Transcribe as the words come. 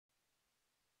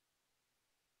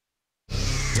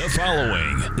The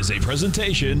following is a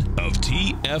presentation of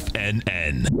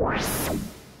TFNN.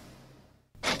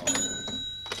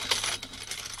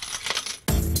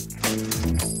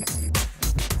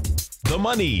 The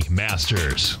Money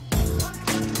Masters.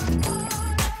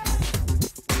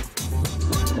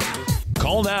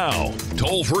 Call now,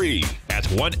 toll free at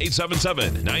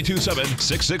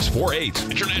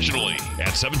 1-877-927-6648. Internationally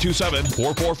at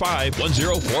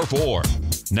 727-445-1044.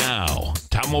 Now,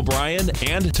 Tom O'Brien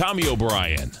and Tommy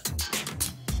O'Brien.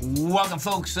 Welcome,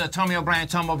 folks. Tommy O'Brien,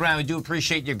 Tom O'Brien. We do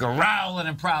appreciate you growling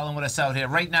and prowling with us out here.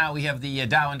 Right now, we have the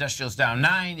Dow Industrials down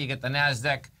 9. You get the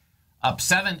NASDAQ up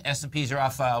 7. S&Ps are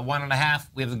off 1.5.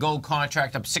 We have the gold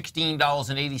contract up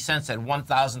 $16.80 at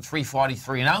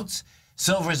 $1,343 an ounce.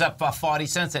 Silver is up 40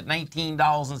 cents at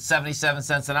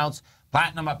 $19.77 an ounce.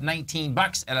 Platinum up 19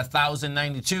 bucks at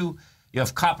 $1,092. You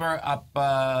have copper up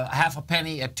half a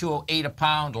penny at $2.08 a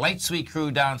pound. Light sweet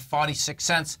crude down 46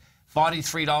 cents,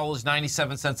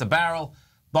 $43.97 a barrel.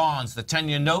 Bonds, the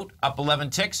 10-year note up 11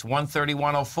 ticks,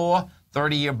 131.04.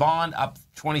 30-year bond up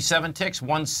 27 ticks,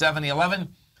 170.11.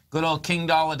 Good old King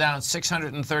dollar down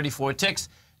 634 ticks,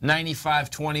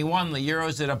 95.21. The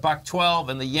euro's at $1.12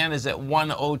 and the yen is at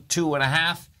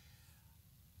 102.5.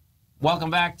 Welcome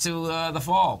back to the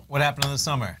fall. What happened in the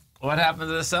summer? What happened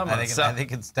to the summer? I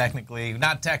think it's technically,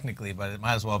 not technically, but it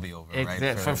might as well be over,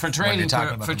 right? For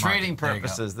trading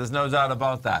purposes, there's no doubt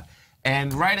about that.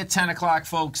 And right at 10 o'clock,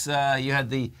 folks, you had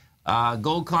the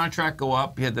gold contract go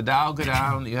up, you had the Dow go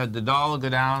down, you had the dollar go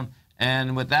down,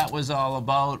 and what that was all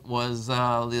about was,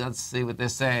 let's see what they're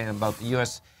saying about the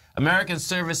U.S. American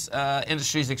service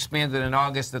industries expanded in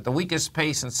August at the weakest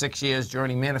pace in 6 years,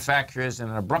 joining manufacturers in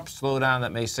an abrupt slowdown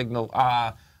that may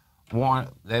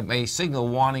signal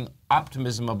warning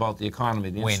optimism about the economy.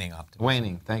 Waning optimism.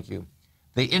 Waning, thank you.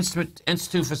 The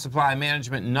Institute for Supply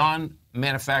Management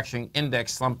non-manufacturing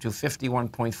index slumped to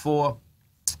 51.4,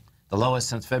 the lowest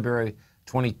since February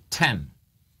 2010,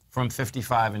 from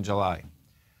 55 in July.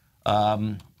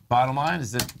 Bottom line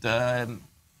is that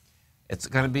it's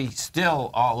going to be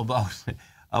still all about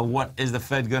what is the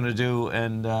Fed going to do,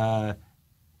 and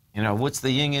what's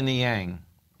the yin and the yang,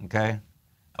 okay?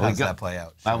 How does that play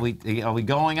out? Sure. Are we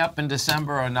going up in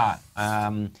December or not?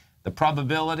 The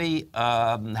probability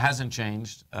hasn't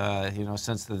changed,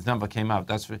 since the number came out.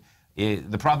 That's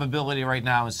the probability right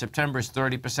now in September is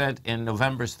 30%, in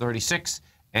November is 36%,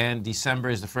 and December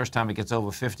is the first time it gets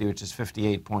over 50, which is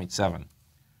 58.7.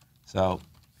 So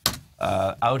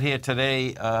out here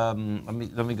today,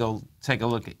 let me go take a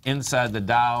look inside the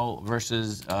Dow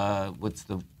versus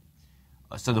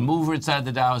So the mover inside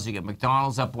the Dow is you get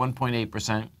McDonald's up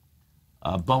 1.8%,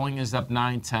 Boeing is up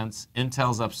 0.9,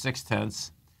 Intel's up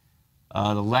 0.6.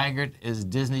 The laggard is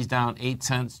Disney's down 8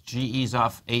 cents, GE's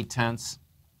off 0.8,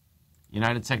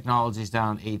 United Technologies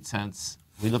down 8 cents.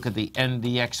 We look at the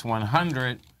NDX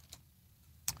 100.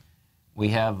 We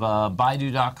have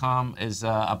Baidu.com is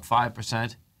up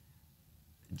 5%,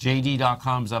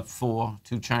 JD.com's up 4,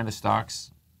 2 China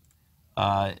stocks.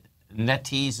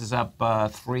 NetEase is up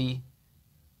 3.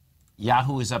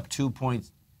 Yahoo is up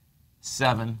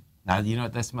 2.7. Now, you know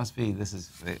what this must be?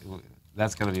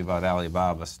 That's going to be about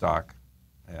Alibaba stock.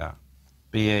 Yeah.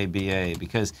 BABA,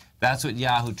 because that's what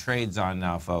Yahoo trades on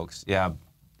now, folks. Yeah,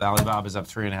 Alibaba's up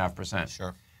 3.5%.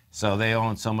 Sure. So they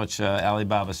own so much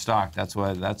Alibaba stock. That's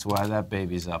why that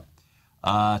baby's up.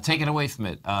 Taken away from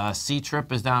it,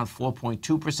 C-Trip is down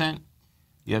 4.2%.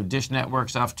 You have Dish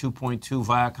Network's off 2.2.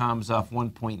 Viacom's off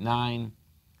 1.9.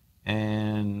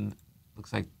 And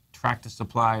looks like Tractor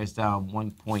Supply is down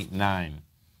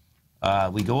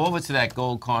 1.9. We go over to that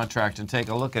gold contract and take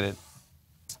a look at it.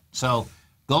 So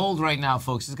gold right now,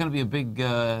 folks, is going to be a big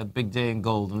day in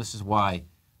gold, and this is why.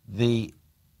 You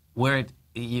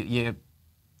get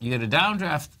a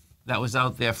downdraft that was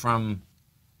out there from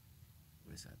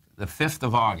the 5th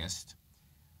of August.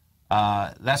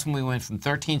 That's when we went from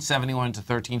 1371 to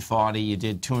 1340. You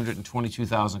did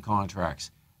 222,000 contracts.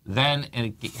 Then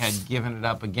it had given it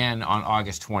up again on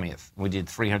August 20th. We did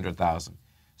 300,000.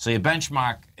 So your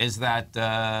benchmark is that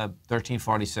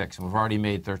 1346, and we've already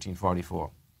made 1344.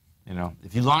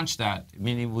 If you launch that,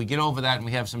 meaning we get over that and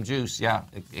we have some juice, yeah,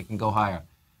 it can go higher.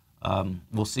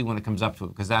 We'll see when it comes up to it,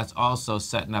 because that's also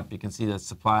setting up. You can see that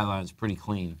supply line is pretty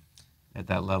clean at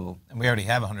that level. And we already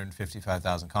have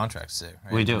 155,000 contracts there,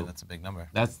 right? We do. That's a big number.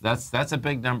 That's a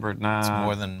big number. It's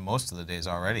more than most of the days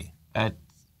already.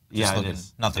 Yeah, it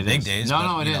is. Not the big days.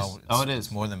 No, but, it is. It is.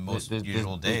 It's more than most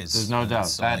usual days. There's no doubt.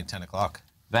 It's only 10 o'clock.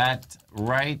 That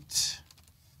right.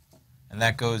 And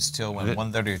that goes till when?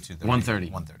 1:30 or 2:30? 1:30.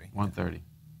 1:30. 1:30.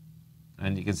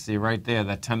 And you can see right there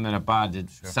that 10-minute bar did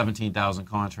 17,000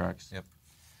 contracts. Yep.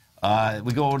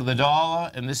 We go over to the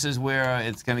dollar, and this is where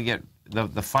it's going to get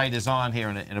the fight is on here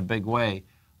in a big way.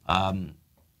 I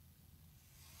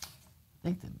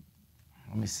think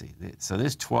let me see. So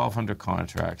there's 1,200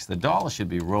 contracts. The dollar should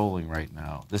be rolling right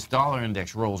now. This dollar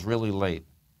index rolls really late.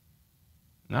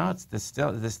 No, they're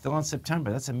still in September.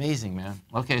 That's amazing, man.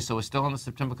 Okay, so we're still on the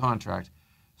September contract.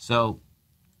 So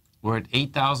we're at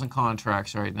 8,000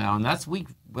 contracts right now, and that's weak.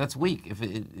 That's weak. If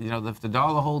if the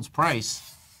dollar holds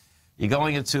price, you're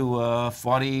going into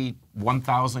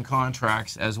 41,000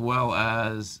 contracts, as well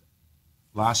as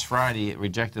last Friday it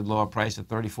rejected lower price at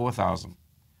 34,000.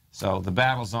 So the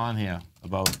battle's on here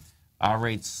about our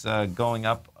rates going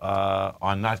up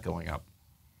or not going up.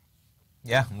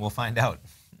 Yeah, we'll find out.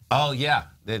 Oh, yeah.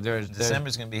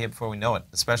 December's going to be here before we know it,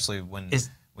 especially when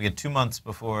we get 2 months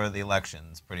before the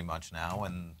elections pretty much now,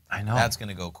 and I know that's going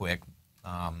to go quick.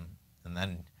 And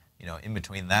then, in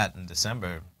between that and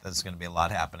December, there's going to be a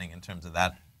lot happening in terms of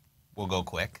that. We'll go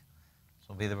quick. So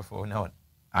we'll be there before we know it.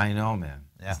 I know, man.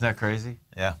 Yeah. Isn't that crazy?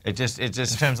 Yeah. It just in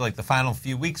terms of like the final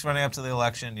few weeks running up to the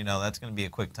election, that's going to be a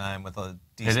quick time with a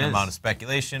decent amount of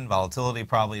speculation, volatility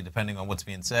probably, depending on what's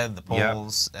being said, the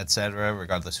polls, etc.,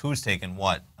 regardless who's taking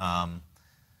what.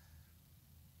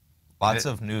 Lots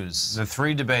of news. The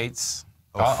 3 debates.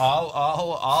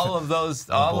 All of those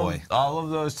all of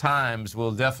those times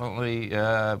will definitely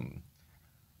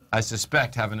I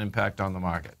suspect have an impact on the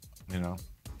market,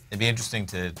 It'd be interesting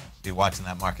to be watching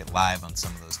that market live on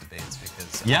some of those debates,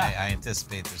 because I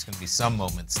anticipate there's going to be some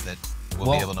moments that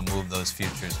we'll be able to move those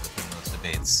futures within those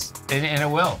debates. And it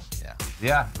will. Yeah.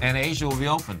 Yeah, and Asia will be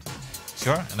opened.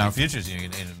 Sure, and our futures, those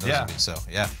will be so,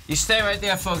 yeah. You stay right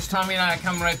there, folks. Tommy and I are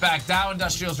coming right back. Dow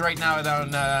Industrials right now are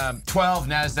down 12.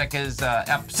 NASDAQ is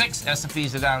up 6.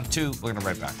 S&Ps are down 2. We're going to be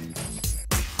right back.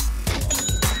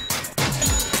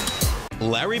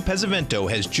 Larry Pesavento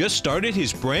has just started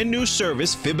his brand new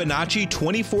service, Fibonacci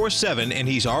 24/7, and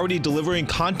he's already delivering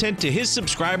content to his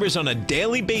subscribers on a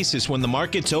daily basis when the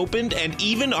market's opened and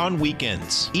even on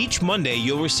weekends. Each Monday,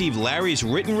 you'll receive Larry's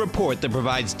written report that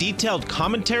provides detailed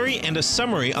commentary and a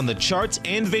summary on the charts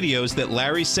and videos that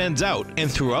Larry sends out.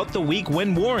 And throughout the week,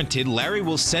 when warranted, Larry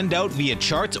will send out via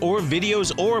charts or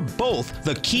videos or both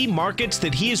the key markets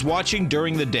that he is watching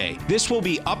during the day. This will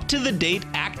be up-to-the-date,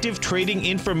 active trading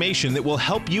information that will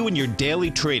help you in your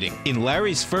daily trading. In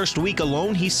Larry's first week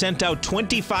alone, he sent out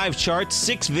 25 charts,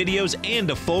 6 videos, and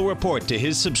a full report to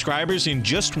his subscribers in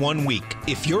just 1 week.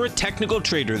 If you're a technical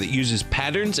trader that uses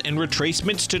patterns and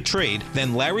retracements to trade,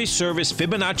 then Larry's service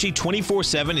Fibonacci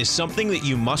 24/7 is something that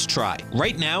you must try.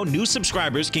 Right now, new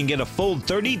subscribers can get a full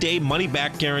 30-day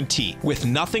money-back guarantee. With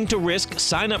nothing to risk,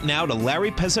 sign up now to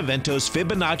Larry Pesavento's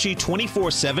Fibonacci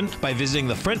 24/7 by visiting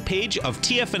the front page of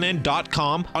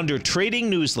TFNN.com under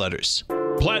Trading Newsletters.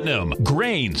 Platinum,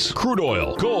 grains, crude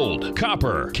oil, gold,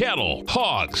 copper, cattle,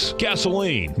 hogs,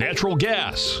 gasoline, natural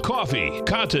gas, coffee,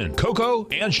 cotton, cocoa,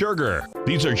 and sugar.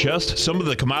 These are just some of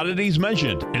the commodities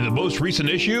mentioned in the most recent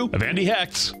issue of Andy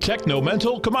Hecht's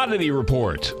Techno-Mental Commodity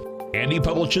Report. Andy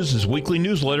publishes his weekly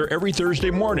newsletter every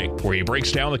Thursday morning, where he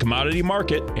breaks down the commodity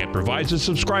market and provides his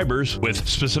subscribers with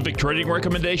specific trading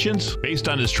recommendations based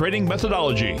on his trading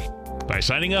methodology. By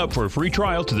signing up for a free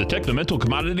trial to the Techno-Mental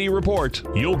Commodity Report,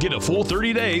 you'll get a full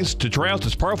 30 days to try out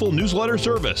this powerful newsletter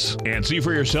service and see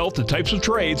for yourself the types of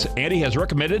trades Andy has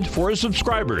recommended for his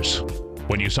subscribers.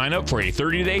 When you sign up for a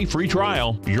 30-day free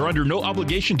trial, you're under no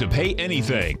obligation to pay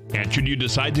anything. And should you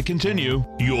decide to continue,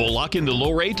 you will lock in the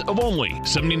low rate of only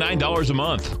 $79 a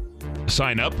month.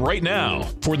 Sign up right now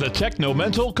for the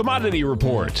Techno-Mental Commodity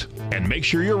Report and make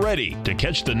sure you're ready to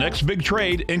catch the next big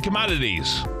trade in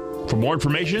commodities. For more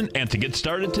information and to get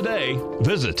started today,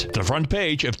 visit the front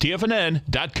page of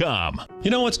TFNN.com.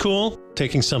 You know what's cool?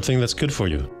 Taking something that's good for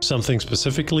you. Something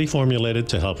specifically formulated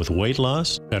to help with weight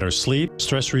loss, better sleep,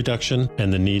 stress reduction,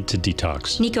 and the need to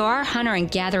detox. Nico, our hunter and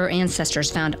gatherer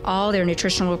ancestors found all their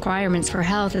nutritional requirements for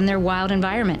health in their wild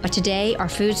environment. But today, our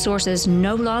food sources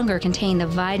no longer contain the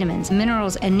vitamins,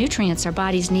 minerals, and nutrients our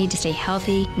bodies need to stay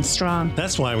healthy and strong.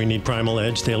 That's why we need Primal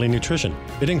Edge Daily Nutrition.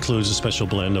 It includes a special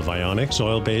blend of ionic,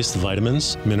 soil-based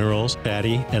vitamins, minerals,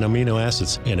 fatty, and amino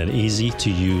acids in an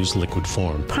easy-to-use liquid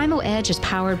form. Primal Edge is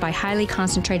powered by highly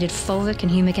concentrated fulvic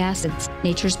and humic acids,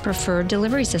 nature's preferred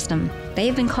delivery system. They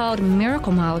have been called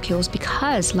miracle molecules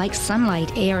because, like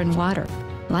sunlight, air, and water,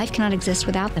 life cannot exist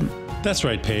without them. That's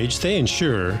right, Paige. They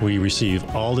ensure we receive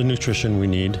all the nutrition we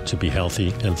need to be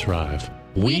healthy and thrive.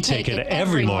 We take it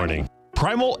every morning.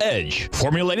 Primal Edge,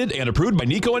 formulated and approved by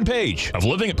Nico and Paige of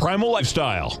Living a Primal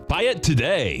Lifestyle. Buy it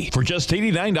today for just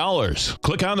 $89.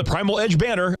 Click on the Primal Edge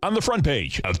banner on the front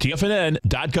page of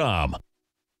TFNN.com.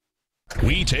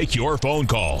 We take your phone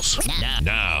calls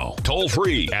now. Toll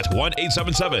free at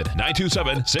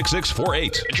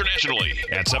 1-877-927-6648. Internationally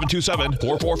at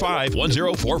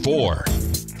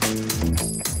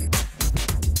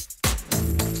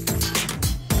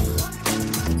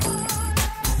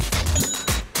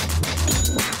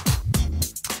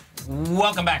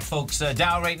Welcome back, folks.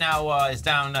 Dow right now is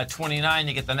down 29.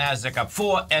 You get the NASDAQ up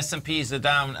 4. S&Ps are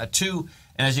down 2.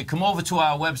 And as you come over to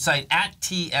our website at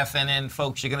TFNN,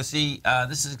 folks, you're going to see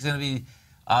this is going to be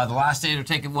the last day to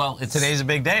take it. Well, today's a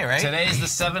big day, right? Today's the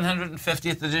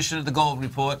 750th edition of the Gold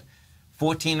Report.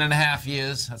 14 and a half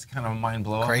years. That's kind of a mind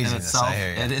blower in itself. I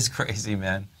hear you. It is crazy,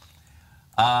 man.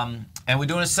 And we're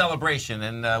doing a celebration.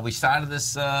 And we started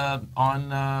this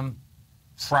on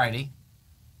Friday.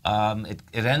 It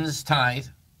ends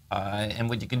tonight, and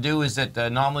what you can do is that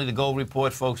normally the Gold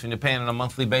Report, folks, when you're paying on a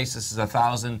monthly basis, is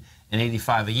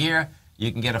 $1,085 a year.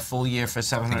 You can get a full year for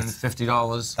 $750.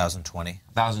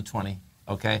 $1,020,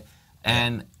 okay?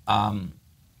 And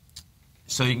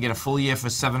so you can get a full year for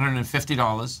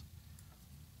 $750.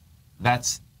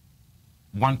 That's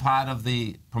one part of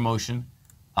the promotion.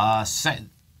 A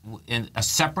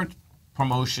separate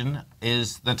promotion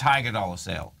is the Tiger Dollar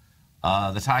Sale.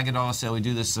 The Tiger Dollar Sale, we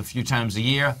do this a few times a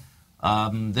year.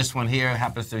 This one here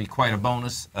happens to be quite a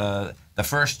bonus. The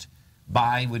first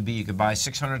buy would be you could buy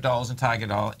 $600 in Tiger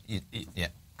Dollar. Yeah,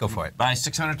 go for it. Buy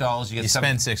 $600. You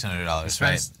spend $600,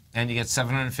 right? And you get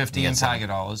 $750 in Tiger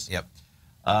Dollars. Yep.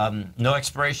 No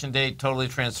expiration date, totally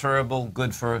transferable,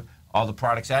 good for all the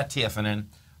products at TFNN.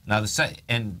 Now,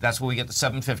 and that's where we get the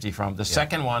 $750 from. The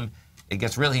second one, it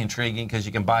gets really intriguing because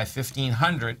you can buy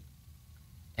 $1,500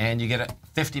 and you get a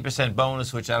 50%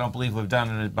 bonus, which I don't believe we've done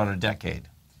in about a decade.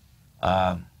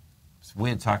 It's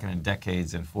weird talking in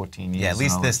decades and 14 years. Yeah, at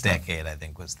least this decade, I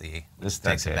think, was the... This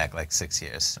takes decade. it back like 6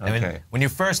 years. Okay. I mean, when you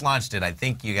first launched it, I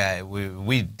think you guys,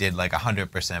 we did like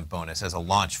 100% bonus as a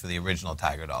launch for the original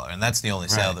Tiger Dollar. And that's the only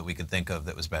sale that we could think of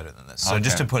that was better than this. So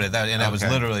just to put it, that was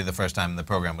literally the first time the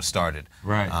program was started.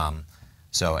 Right.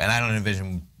 So, and I don't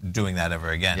envision doing that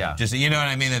ever again. Yeah. Just, you know what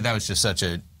I mean? That was just such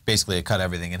a... Basically, it cut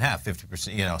everything in half,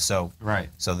 50%. You know, so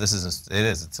So this is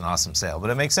it's an awesome sale,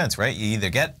 but it makes sense, right? You either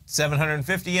get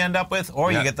 $750 you end up with,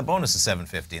 or you get the bonus of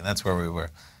 $750, and that's where we were.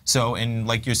 So, and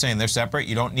like you're saying, they're separate.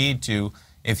 You don't need to,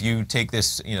 if you take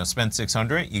this, you know, spend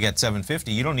 $600, you get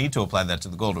 $750. You don't need to apply that to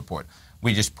the Gold Report.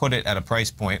 We just put it at a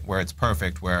price point where it's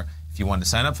perfect. Where if you wanted to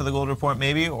sign up for the Gold Report,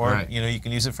 maybe, or you know, you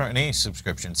can use it for any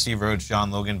subscription. Steve Rhodes,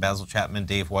 John Logan, Basil Chapman,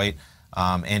 Dave White,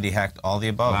 Andy Hecht, all the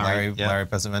above. Larry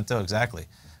Pesavento, exactly.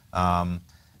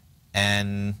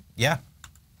 And yeah,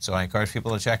 so I encourage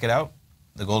people to check it out.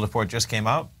 The Gold Report just came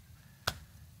out.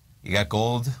 You got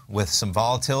gold with some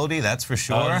volatility, that's for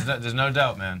sure. Oh, there's no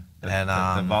doubt, man. And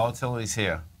the volatility's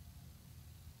here.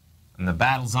 And the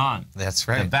battle's on. That's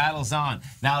right. The battle's on.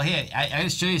 Now, here, I got to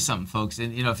show you something, folks.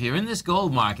 And, you know, if you're in this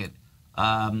gold market,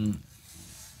 you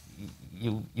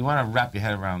want to wrap your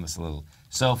head around this a little.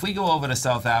 So if we go over to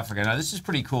South Africa, now this is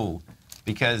pretty cool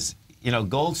because, you know,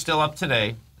 gold's still up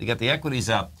today. They got the equities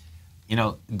up. You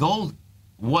know, gold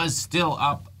was still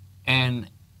up, and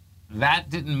that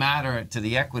didn't matter to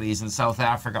the equities in South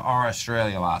Africa or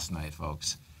Australia last night,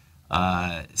 folks.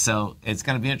 So it's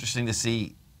going to be interesting to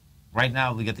see. Right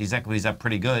now, we get these equities up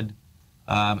pretty good,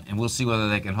 and we'll see whether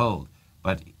they can hold.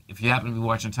 But if you happen to be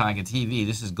watching Tiger TV,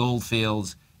 this is Gold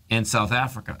Fields in South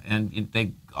Africa, and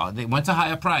they went to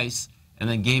higher price and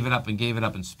then gave it up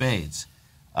in spades.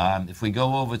 If we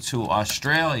go over to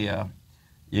Australia,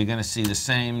 you're going to see the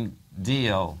same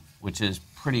deal, which is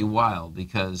pretty wild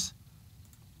because,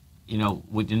 you know,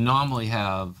 what you normally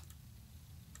have,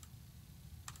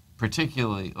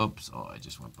 particularly, oops, oh, I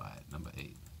just went by it, number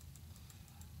 8,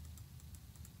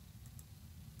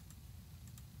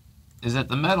 is that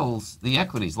the metals, the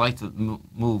equities, like to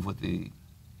move with the,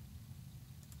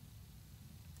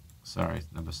 sorry,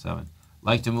 number 7,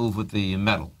 like to move with the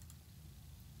metal.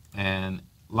 And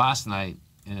last night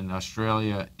in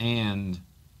Australia and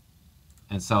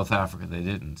in South Africa, they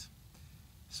didn't.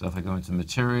 So if I go into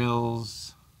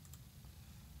materials,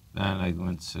 then I go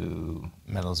into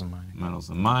metals and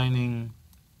mining,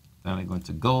 then I go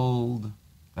into gold,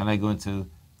 then I go into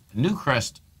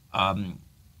Newcrest. A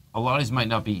lot of these might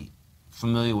not be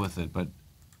familiar with it, but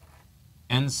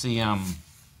NCMAT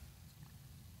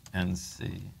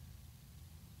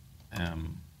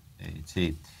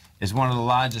is one of the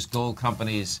largest gold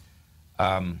companies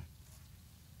in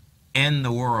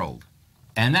the world.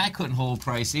 And that couldn't hold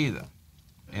price either,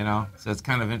 you know? So it's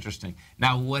kind of interesting.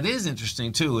 Now, what is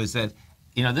interesting, too, is that,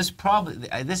 you know, this probably,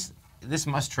 this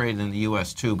must trade in the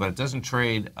U.S., too, but it doesn't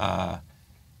trade, I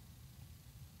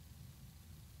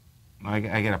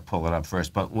got to pull it up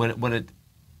first, but what it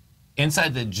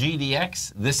Inside the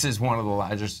GDX, this is one of the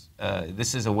largest.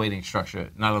 This is a weighting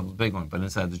structure, not a big one, but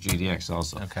inside the GDX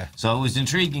also. Okay. So it was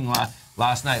intriguing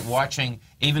last night watching,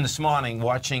 even this morning,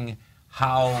 watching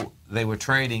how they were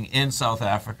trading in South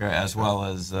Africa as well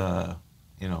as,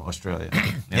 Australia.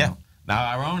 You know?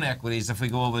 Now, our own equities, if we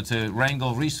go over to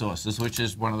Rangel Resources, which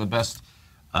is one of the best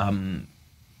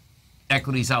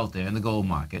equities out there in the gold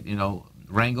market,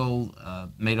 Rangel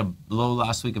made a low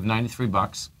last week of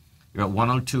 $93. You're at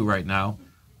 102 right now.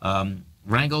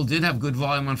 Rangel did have good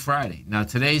volume on Friday. Now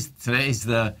today's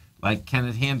can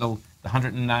it handle the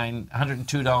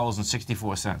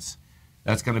 $102.64?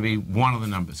 That's going to be one of the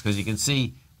numbers, because you can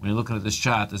see when you're looking at this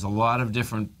chart, there's a lot of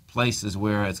different places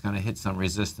where it's going to hit some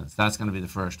resistance. That's going to be the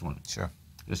first one. Sure.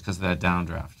 Just because of that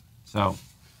downdraft. So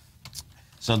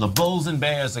the bulls and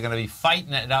bears are going to be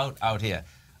fighting it out here.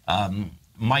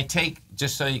 My take,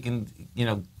 just so you can,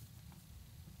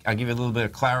 I'll give you a little bit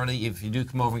of clarity. If you do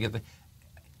come over and get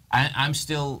I'm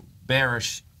still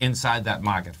bearish inside that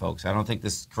market, folks. I don't think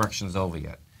this correction's over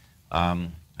yet.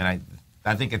 And I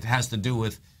think it has to do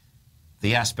with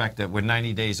the aspect that we're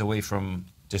 90 days away from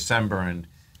December, and,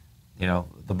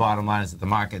 the bottom line is that the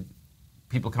market,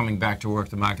 people coming back to work,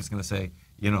 the market's going to say,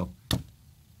 you're going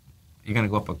to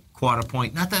go up a quarter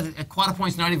point. Not that a quarter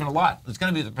point's not even a lot. It's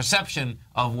going to be the perception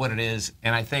of what it is,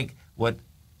 and I think what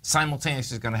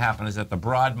simultaneously is going to happen is that the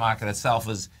broad market itself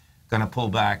is going to pull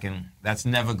back, and that's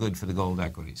never good for the gold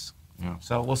equities.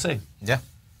 So we'll see. Yeah.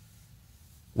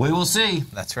 We will see.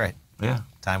 That's right. Yeah.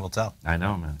 Time will tell. I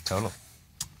know, man. Totally.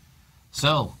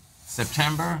 So,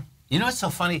 September. It's so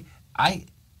funny.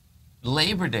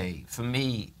 Labor Day, for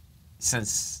me,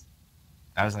 since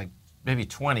I was like maybe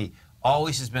 20,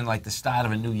 always has been like the start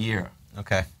of a new year.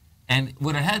 Okay. And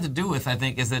what it had to do with, I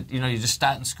think, is that, you're just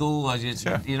starting school. Or you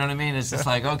know what I mean? It's just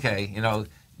like, okay,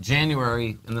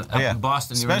 January up in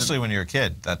Boston. Especially when you're a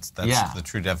kid. That's the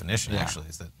true definition, actually,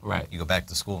 is that you go back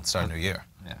to school and start a new year.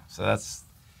 Yeah. So let's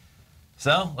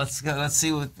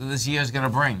see what this year's going to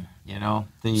bring,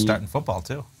 Starting football,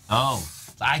 too. Oh,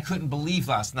 I couldn't believe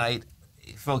last night.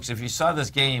 Folks, if you saw this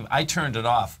game, I turned it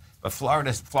off. But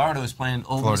Florida was playing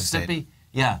over Mississippi.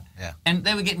 Yeah. And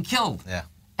they were getting killed. Yeah.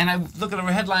 And I look at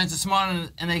the headlines this morning,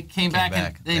 and they came back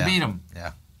and they beat them.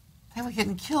 Yeah. They were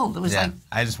getting killed. It was like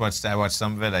I watched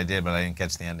some of it. I did, but I didn't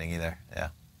catch the ending either. Yeah.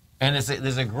 And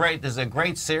there's a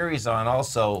great series on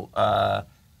also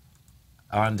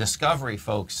on Discovery,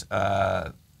 folks.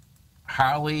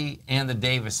 Harley and the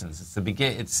Davidsons. It's going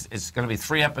to be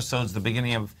 3 episodes. The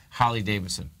beginning of Harley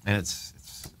Davidson, and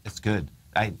it's good.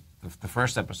 The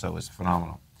first episode was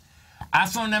phenomenal. Our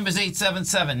phone number is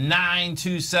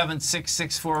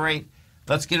 877-927-6648.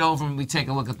 Let's get over and we take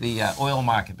a look at the oil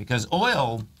market, because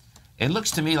oil, it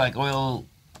looks to me like oil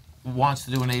wants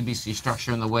to do an ABC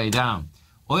structure on the way down.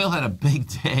 Oil had a big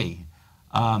day.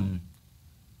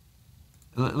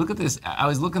 Look at this. I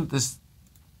was looking at this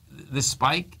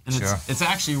spike, and it's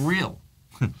actually real.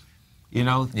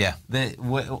 Yeah.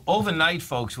 Overnight,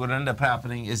 folks, what ended up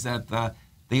happening is that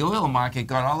the oil market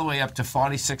got all the way up to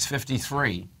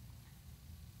 46.53.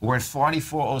 We're at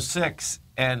 44.06,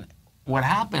 and what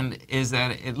happened is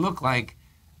that it looked like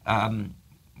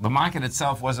the market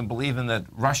itself wasn't believing that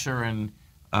Russia and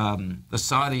the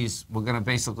Saudis were going to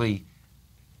basically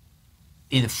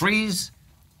either freeze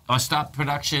or stop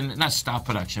production. Not stop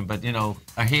production, but,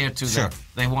 adhere to that.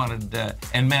 They wanted,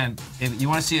 and man, if you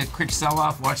want to see a quick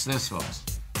sell-off, watch this, folks.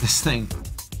 This thing,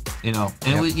 and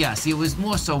it was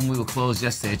more so when we were closed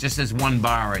yesterday. It just says 1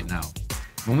 bar right now.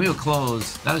 When we were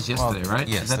closed, that was yesterday, right?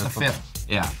 Yes. Is that the 5th?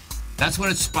 Yeah. That's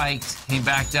when it spiked, came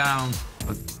back down.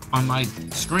 But on my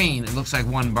screen, it looks like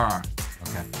 1 bar.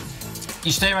 Okay.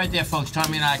 You stay right there, folks.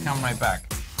 Tommy and I come right back.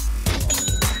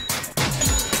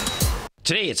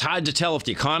 Today, it's hard to tell if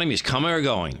the economy is coming or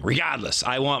going. Regardless,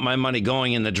 I want my money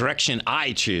going in the direction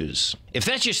I choose. If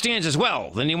that's your stance as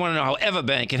well, then you want to know how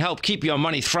Everbank can help keep your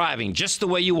money thriving just the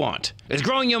way you want. Is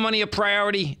growing your money a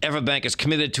priority? Everbank is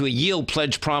committed to a yield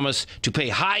pledge promise to pay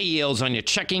high yields on your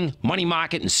checking, money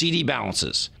market, and CD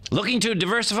balances. Looking to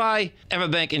diversify?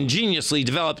 Everbank ingeniously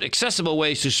developed accessible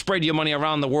ways to spread your money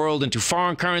around the world into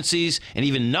foreign currencies and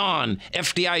even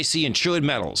non-FDIC insured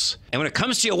metals. And when it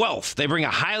comes to your wealth, they bring a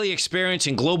highly experienced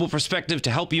and global perspective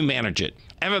to help you manage it.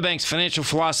 Everbank's financial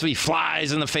philosophy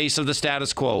flies in the face of the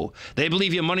status quo. They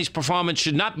believe your money's performance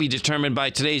should not be determined by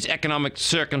today's economic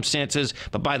circumstances,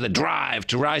 but by the drive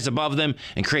to rise above them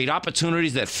and create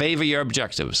opportunities that favor your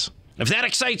objectives. If that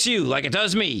excites you like it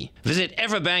does me, visit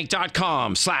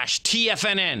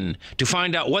everbank.com/TFNN to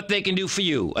find out what they can do for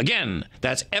you. Again,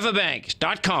 that's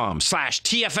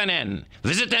everbank.com/TFNN.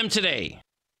 Visit them today.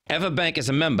 Everbank is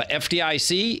a member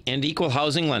FDIC and equal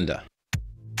housing lender.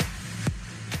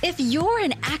 If you're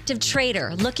an active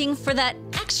trader looking for that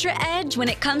extra edge when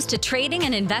it comes to trading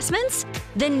and investments,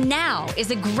 then now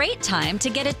is a great time to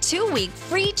get a 2-week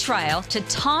free trial to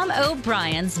Tom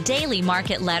O'Brien's daily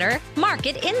market letter,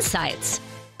 Market Insights.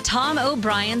 Tom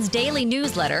O'Brien's daily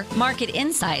newsletter, Market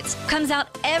Insights, comes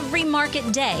out every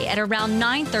market day at around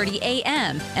 9:30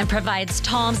 a.m. and provides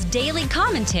Tom's daily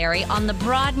commentary on the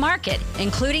broad market,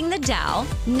 including the Dow,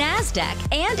 NASDAQ,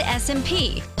 and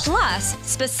S&P, plus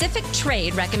specific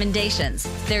trade recommendations.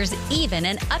 There's even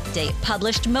an update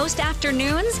published most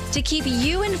afternoons to keep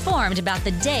you informed about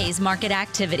the day's market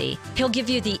activity. He'll give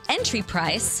you the entry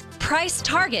price, price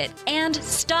target, and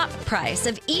stop price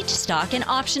of each stock and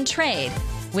option trade.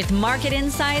 With Market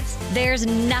Insights, there's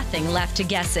nothing left to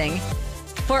guessing.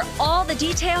 For all the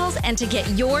details and to get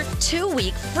your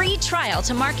 2-week free trial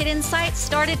to Market Insights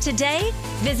started today,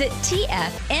 visit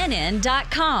TFNN.com.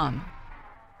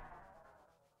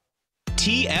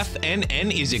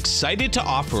 TFNN is excited to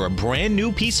offer a brand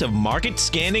new piece of market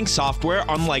scanning software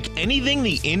unlike anything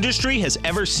the industry has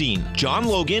ever seen. John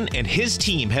Logan and his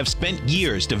team have spent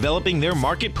years developing their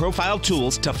market profile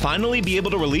tools to finally be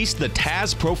able to release the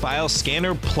TAS Profile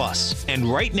Scanner Plus. And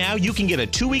right now you can get a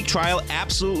 2-week trial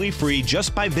absolutely free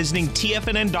just by visiting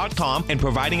TFNN.com and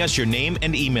providing us your name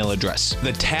and email address.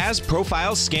 The TAS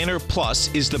Profile Scanner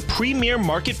Plus is the premier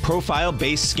market profile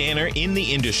based scanner in the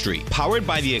industry. Powered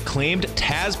by the acclaimed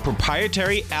TAS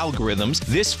proprietary algorithms,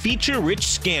 this feature-rich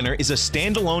scanner is a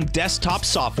standalone desktop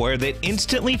software that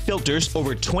instantly filters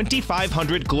over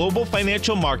 2,500 global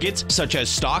financial markets such as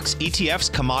stocks,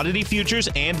 ETFs, commodity futures,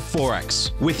 and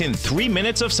Forex. Within 3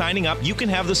 minutes of signing up, you can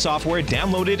have the software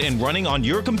downloaded and running on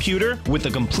your computer with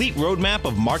a complete roadmap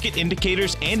of market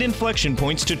indicators and inflection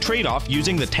points to trade off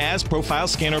using the TAS Profile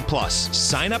Scanner Plus.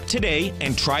 Sign up today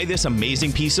and try this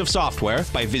amazing piece of software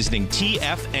by visiting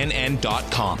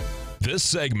TFNN.com. This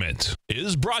segment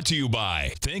is brought to you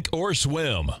by Think or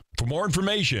Swim. For more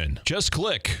information, just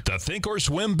click the Think or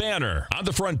Swim banner on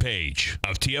the front page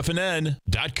of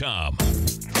TFNN.com.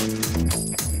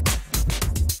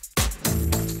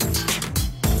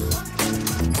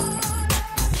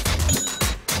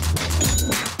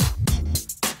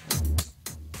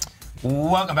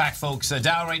 Welcome back, folks.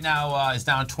 Dow right now is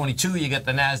down 22. You get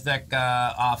the NASDAQ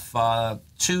off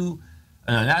 2.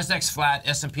 NASDAQ's flat.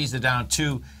 S&P's are down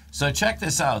 2. So check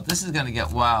this out. This is going to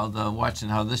get wild watching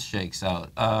how this shakes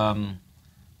out. I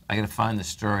got to find the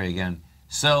story again.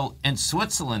 So in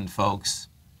Switzerland, folks,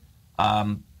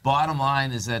 bottom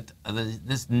line is that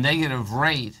this negative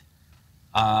rate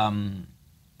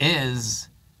is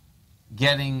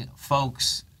getting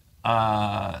folks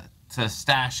to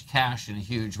stash cash in a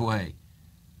huge way.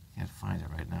 Can't find it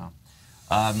right now.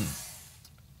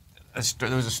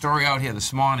 There was a story out here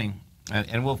this morning,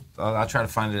 and I'll try to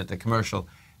find it at the commercial,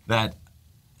 that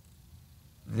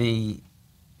the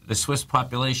Swiss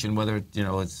population, whether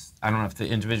it's, I don't know if the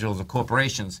individuals or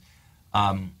corporations,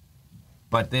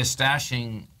 but they're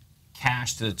stashing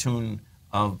cash to the tune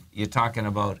of, you're talking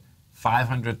about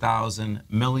 500,000,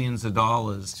 millions of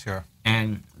dollars. Sure.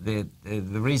 And the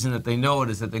reason that they know it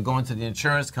is that they're going to the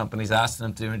insurance companies asking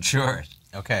them to insure it.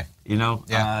 Okay.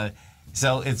 Yeah.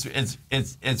 So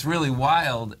it's really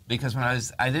wild, because when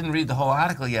I didn't read the whole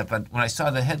article yet, but when I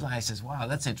saw the headline, I says, wow,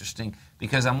 that's interesting,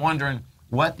 because I'm wondering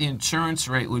what the insurance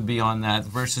rate would be on that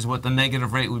versus what the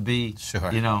negative rate would be. Sure.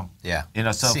 Yeah.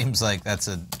 So seems like that's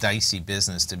a dicey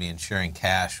business to be insuring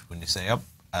cash when you say, oh,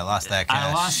 I lost that cash.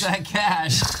 I lost that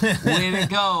cash. Way to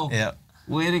go. Yeah.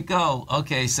 Way to go.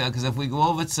 Okay, so because if we go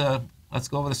over to, let's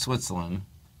go over to Switzerland,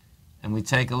 and we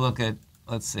take a look at,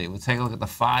 we'll take a look at the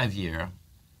 5-year.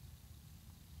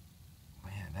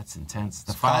 That's intense.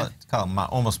 Call it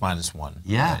almost -1.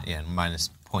 Yeah. Yeah, minus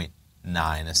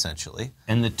 0.9 essentially.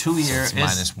 And the 2-year is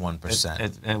minus 1%.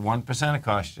 At 1% it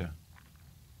cost you.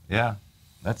 Yeah.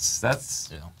 That's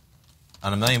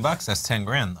on $1 million, that's 10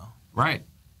 grand though. Right.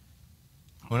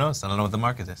 Who knows? I don't know what the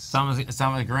market is. It's almost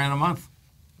 $1,000 a month.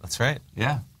 That's right.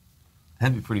 Yeah.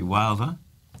 That'd be pretty wild, huh?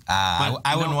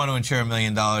 I wouldn't want to insure $1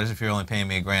 million if you're only paying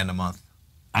me $1,000 a month.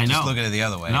 I know. Just look at it the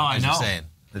other way. No, I know. You're saying.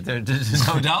 There's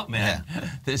no doubt, man. Yeah.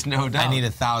 There's no doubt. I need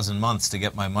 1,000 months to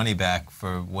get my money back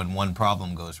for when one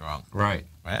problem goes wrong. Right.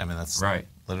 Right? I mean, that's right.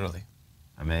 Literally.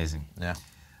 Amazing. Yeah.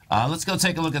 Let's go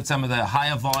take a look at some of the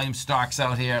higher volume stocks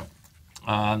out here.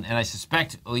 And I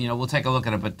suspect, we'll take a look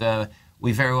at it, but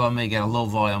we very well may get a low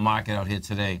volume market out here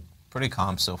today. Pretty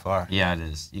calm so far. Yeah, it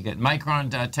is. You get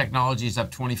Micron Technologies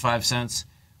up 25 cents.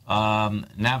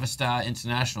 Navistar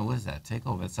International, what is that?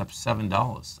 Takeover, it's up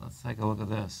 $7. Let's take a look at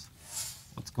this.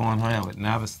 What's going on with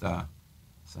Navistar?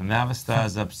 So Navistar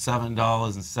is up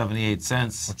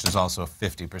 $7.78. Which is also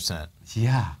 50%.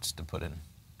 Yeah. Just to put in.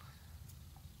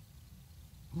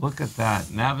 Look at that.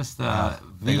 Navista.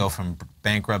 They go from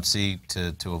bankruptcy to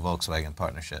a Volkswagen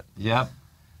partnership. Yep.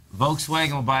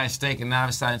 Volkswagen will buy a stake in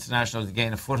Navista International to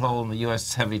gain a foothold in the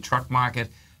U.S. heavy truck market,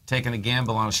 taking a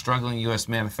gamble on a struggling U.S.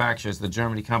 manufacturer as the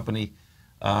Germany company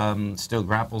still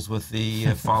grapples with the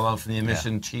fallout from the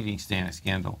emission cheating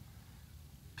scandal.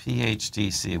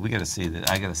 PHTC. We got to see that.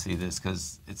 I got to see this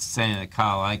because it's saying that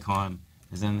Kyle Icahn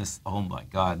is in this. Oh my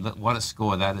God! Look, what a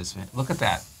score that is. Look at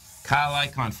that. Kyle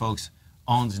Icahn, folks,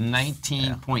 owns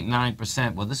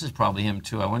 19.9%. Well, this is probably him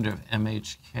too. I wonder if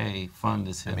MHK Fund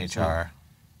is him MHR.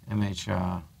 too.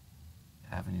 MHR,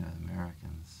 Avenue of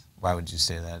Americans. Why would you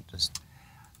say that? Just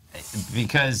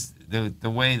because the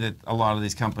way that a lot of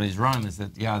these companies run is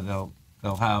that they'll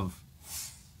have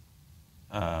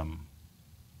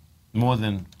more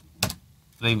than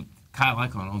Kyle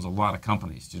Icahn owns a lot of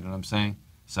companies. Do you know what I'm saying?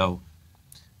 So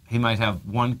he might have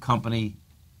one company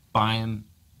buying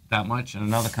that much and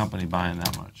another company buying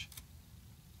that much.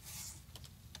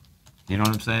 Do you know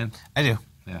what I'm saying? I do.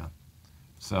 Yeah.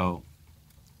 So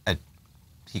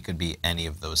he could be any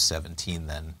of those 17.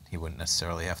 Then he wouldn't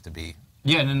necessarily have to be.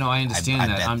 Yeah, no, I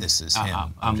understand that. I bet this is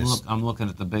him. I'm looking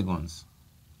at the big ones.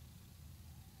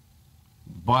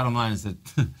 Bottom line is that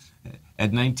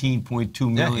at 19.2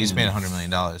 million. Yeah, he's made $100 million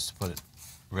to put it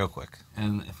real quick.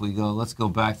 And if we go, let's go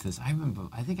back to this. I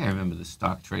think I remember the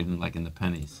stock trading like in the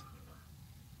pennies.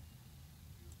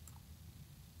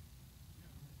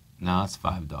 No, it's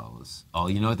 $5. Oh,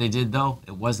 you know what they did though?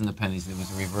 It wasn't the pennies. It was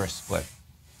a reverse split.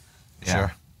 Yeah.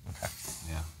 Sure. Okay.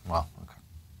 Yeah. Well, okay.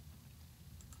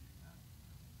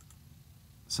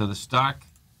 So the stock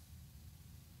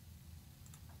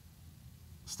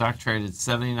traded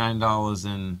 $79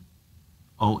 in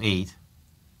 08,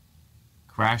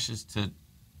 crashes to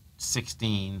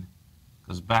 16,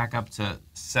 goes back up to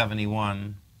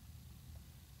 71.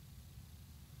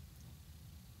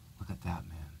 Look at that,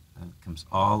 man. And it comes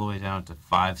all the way down to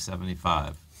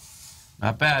 575.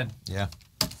 Not bad. Yeah.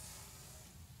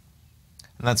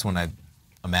 And that's when I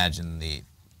imagine the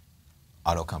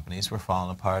auto companies were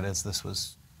falling apart as this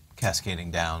was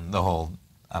cascading down. The whole,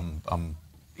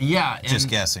 just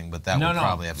guessing, but that would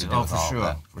probably have to do with all of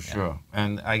that. For sure.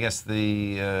 And I guess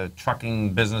the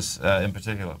trucking business in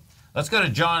particular. Let's go to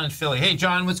John in Philly. Hey,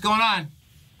 John, what's going on?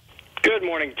 Good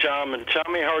morning, Tom and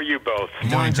Tommy. How are you both?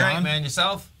 Doing great, man.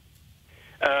 Yourself?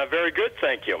 Very good,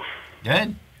 thank you.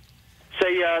 Good.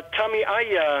 Say, Tommy,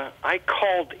 I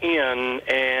called in,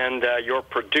 and your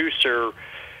producer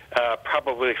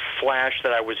probably flashed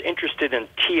that I was interested in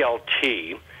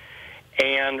TLT.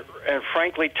 And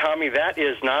frankly, Tommy, that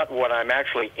is not what I'm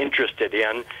actually interested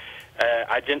in.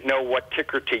 I didn't know what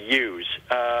ticker to use.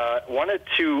 Wanted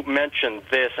to mention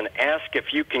this and ask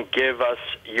if you can give us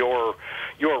your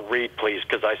read, please,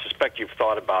 because I suspect you've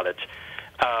thought about it.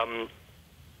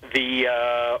 The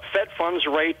Fed funds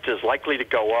rate is likely to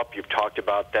go up. You've talked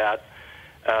about that.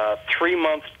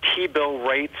 3-month T-bill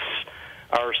rates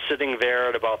are sitting there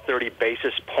at about 30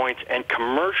 basis points, and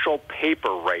commercial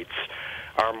paper rates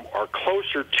are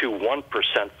closer to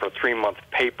 1% for 3-month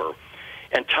paper.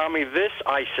 And, Tommy, this,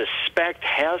 I suspect,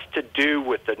 has to do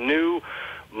with the new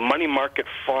money market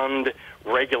fund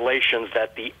regulations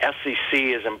that the SEC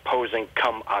is imposing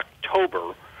come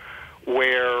October,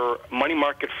 where money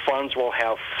market funds will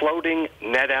have floating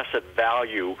net asset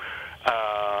value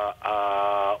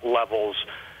levels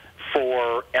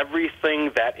for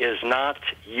everything that is not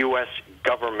U.S.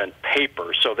 government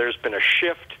paper. So there's been a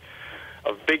shift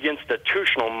of big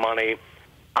institutional money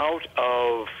out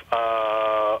of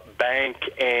bank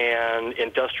and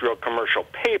industrial commercial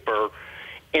paper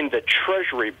in the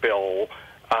Treasury bill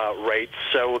rates,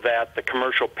 so that the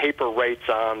commercial paper rates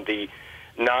on the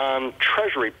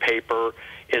non-Treasury paper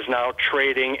is now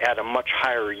trading at a much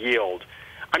higher yield.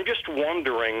 I'm just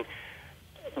wondering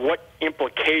what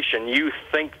implication you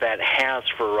think that has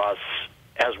for us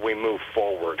as we move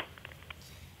forward.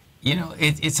 You know,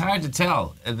 it's hard to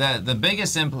tell. The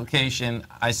biggest implication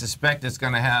I suspect it's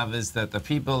going to have is that the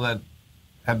people that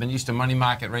have been used to money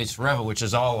market rates forever, which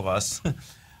is all of us,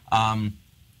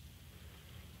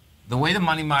 the way the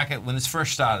money market, when this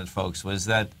first started, folks, was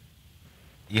that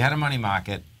you had a money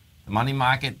market. The money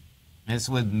market, it's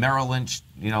with Merrill Lynch,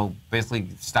 you know, basically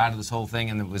started this whole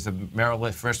thing, and it was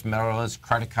the first Merrill Lynch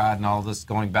credit card and all this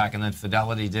going back, and then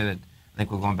Fidelity did it. I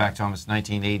think we're going back to almost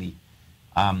 1980.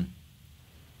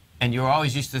 And you were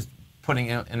always used to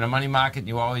putting it in a money market.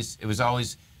 It was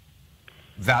always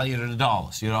valued at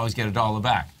 $1, so you'd always get $1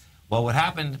 back. Well, what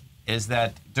happened is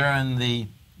that during the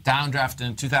downdraft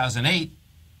in 2008,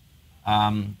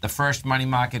 the first money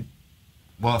market,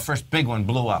 well, the first big one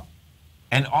blew up.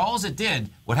 And all it did,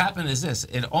 what happened is this,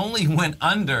 it only went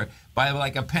under by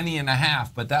like a penny and a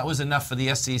half, but that was enough for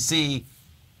the SEC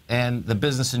and the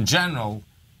business in general,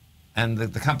 and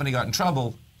the company got in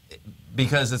trouble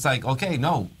because it's like, okay,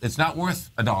 no, it's not worth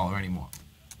 $1 anymore.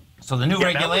 So the new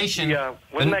regulation...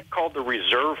 wasn't that called the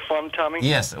reserve fund, Tommy?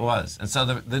 Yes, it was. And so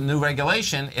the new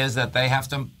regulation is that they have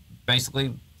to,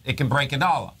 basically, it can break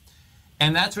 $1.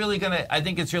 And that's really going to, I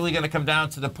think it's really going to come down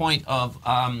to the point of,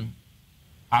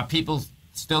 are people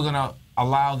still going to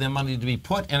allow their money to be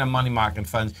put in a money market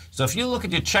fund? So if you look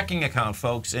at your checking account,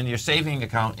 folks, and your saving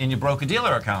account, and your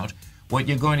broker-dealer account, what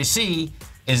you're going to see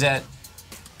is that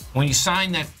when you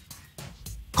sign that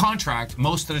contract,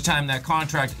 most of the time that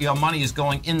contract, your money is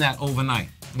going in that overnight.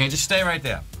 Okay, just stay right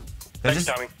there. Thanks,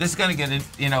 Tommy. This is going to get,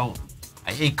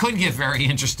 it could get very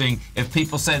interesting if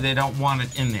people say they don't want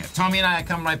it in there. Tommy and I are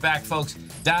coming right back, folks.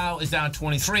 Dow is down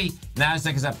 23.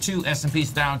 NASDAQ is up 2.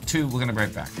 S&P's down 2. We're going to be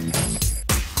right back.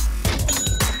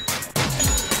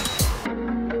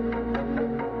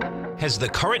 Has the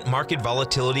current market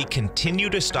volatility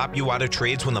continued to stop you out of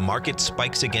trades when the market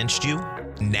spikes against you?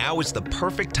 Now is the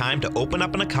perfect time to open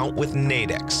up an account with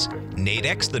Nadex.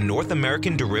 Nadex, the North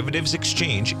American Derivatives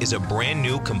Exchange, is a brand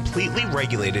new, completely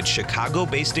regulated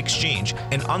Chicago-based exchange,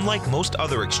 and unlike most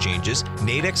other exchanges,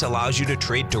 Nadex allows you to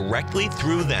trade directly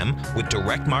through them with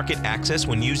direct market access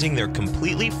when using their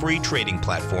completely free trading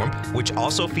platform, which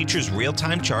also features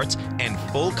real-time charts and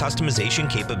full customization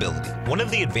capability. One of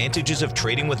the advantages of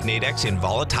trading with Nadex in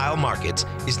volatile markets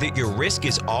is that your risk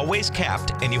is always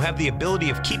capped and you have the ability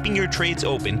of keeping your trades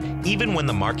open even when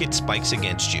the market spikes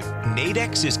against you.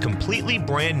 Nadex is completely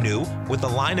brand new with a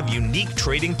line of unique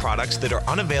trading products that are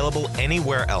unavailable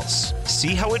anywhere else.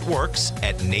 See how it works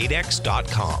at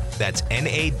nadex.com. That's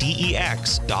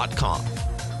NADEX.com.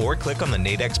 Or click on the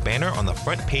Nadex banner on the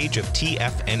front page of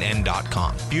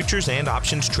TFNN.com. Futures and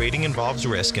options trading involves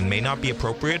risk and may not be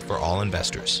appropriate for all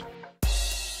investors.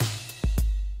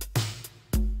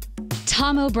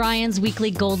 Tom O'Brien's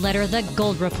weekly gold letter, The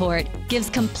Gold Report, gives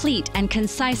complete and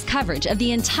concise coverage of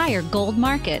the entire gold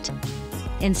market.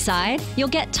 Inside, you'll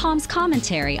get Tom's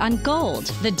commentary on gold,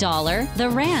 the dollar, the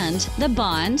rand, the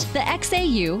bond, the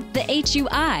XAU, the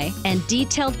HUI, and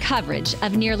detailed coverage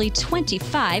of nearly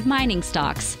 25 mining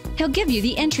stocks. He'll give you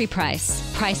the entry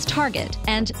price, price target,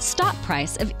 and stop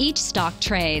price of each stock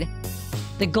trade.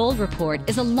 The Gold Report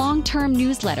is a long-term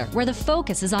newsletter where the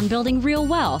focus is on building real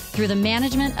wealth through the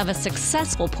management of a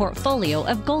successful portfolio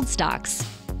of gold stocks.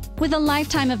 With a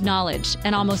lifetime of knowledge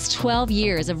and almost 12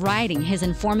 years of writing his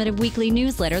informative weekly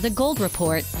newsletter, The Gold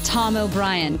Report, Tom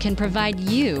O'Brien can provide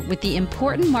you with the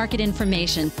important market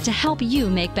information to help you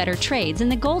make better trades in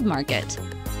the gold market.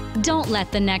 Don't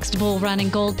let the next bull run in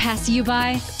gold pass you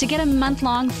by. To get a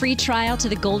month-long free trial to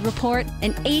the Gold Report,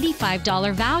 an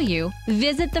 $85 value,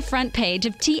 visit the front page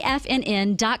of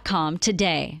TFNN.com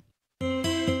today.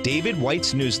 David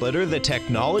White's newsletter, The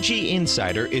Technology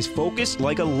Insider, is focused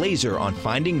like a laser on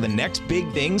finding the next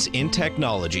big things in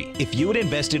technology. If you had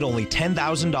invested only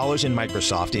 $10,000 in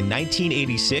Microsoft in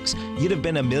 1986, you'd have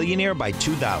been a millionaire by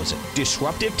 2000.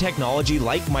 Disruptive technology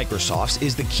like Microsoft's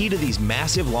is the key to these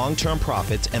massive long-term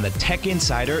profits, and the Tech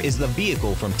Insider is the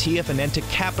vehicle from TFNN to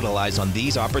capitalize on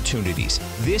these opportunities.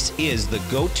 This is the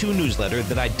go-to newsletter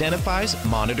that identifies,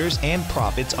 monitors, and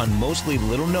profits on mostly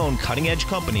little-known cutting-edge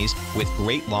companies with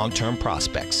great long-term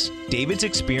prospects. David's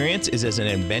experience is as an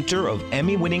inventor of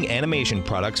Emmy-winning animation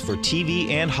products for TV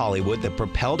and Hollywood that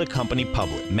propelled a company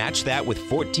public. Match that with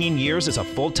 14 years as a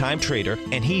full-time trader,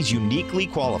 and he's uniquely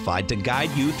qualified to guide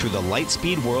you through the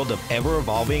light-speed world of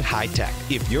ever-evolving high-tech.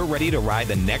 If you're ready to ride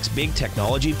the next big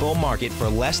technology bull market for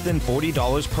less than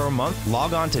 $40 per month,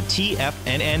 log on to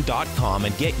TFNN.com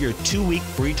and get your 2-week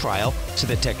free trial to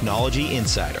the Technology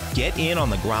Insider. Get in on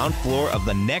the ground floor of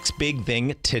the next big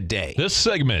thing today. This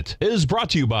segment is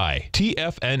brought to you by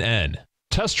TFNN.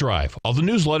 Test drive all the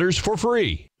newsletters for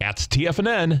free at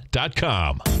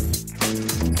TFNN.com.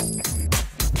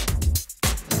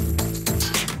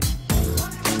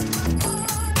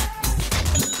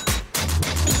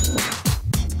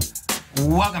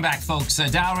 Welcome back, folks.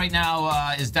 Dow right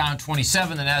now is down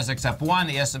 27. The Nasdaq's up 1.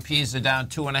 The S&Ps are down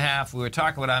 2.5. We were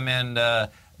talking with our man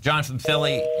John from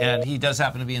Philly, and he does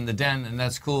happen to be in the den, and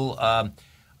that's cool.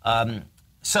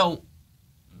 So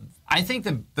I think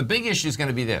the big issue is going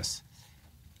to be this,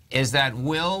 is that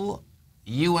will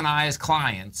you and I as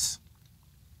clients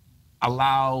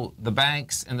allow the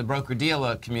banks and the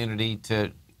broker-dealer community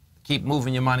to keep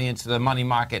moving your money into the money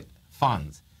market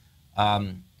funds?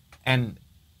 And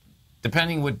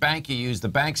depending what bank you use, the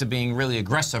banks are being really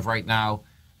aggressive right now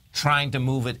trying to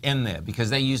move it in there because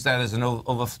they use that as an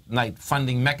overnight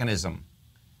funding mechanism.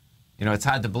 You know, it's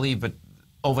hard to believe, but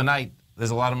overnight,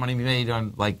 there's a lot of money made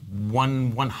on like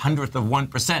 1/100th of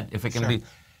 1% if it can be,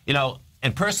 you know.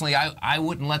 And personally, I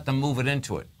wouldn't let them move it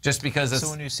into it just because it's.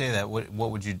 So when you say that, what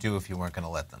would you do if you weren't going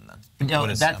to let them then? You know,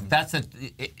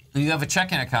 you have a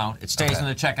checking account. It stays in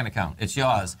the checking account. It's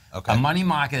yours. Okay. A money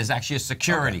market is actually a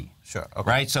security. Okay. Sure. Okay.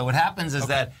 Right. So what happens is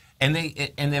that, and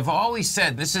they've always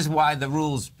said this is why the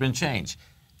rules been changed.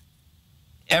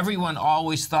 Everyone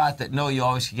always thought that no, you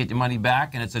always could get your money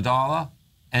back, and it's $1.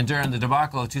 And during the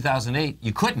debacle of 2008,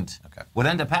 you couldn't. Okay. What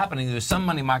ended up happening, there was some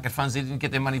money market funds, they didn't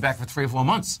get their money back for 3 or 4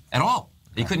 months at all.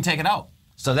 You couldn't take it out.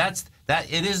 So it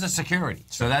is a security.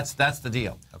 So that's the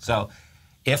deal. Okay. So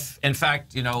if, in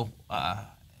fact, you know,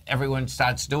 everyone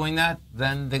starts doing that,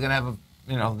 then they're going to have a,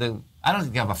 you know, I don't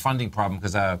think they have a funding problem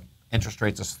because interest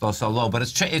rates are so low, but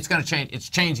it's going to change. It's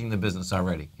changing the business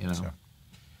already, you know. Sure.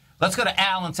 Let's go to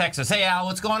Al in Texas. Hey, Al,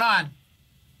 what's going on?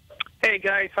 Hey,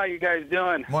 guys. How you guys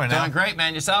doing? Morning, Doing great,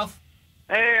 man. Yourself?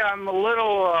 Hey, I'm a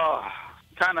little I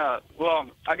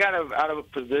got out of a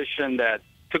position that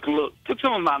took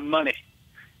some of my money.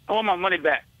 I want my money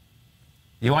back.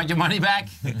 You want your money back?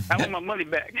 I want my money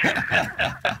back.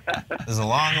 There's a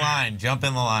long line. Jump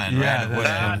in the line. Yeah, right?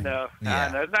 I know. I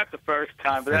know. It's not the first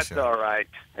time, but that's all right.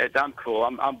 I'm cool.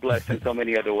 I'm blessed in so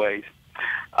many other ways.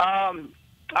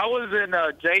 I was in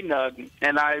JNUG,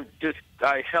 and I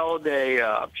held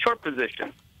a short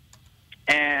position.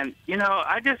 And, you know,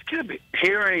 I just kept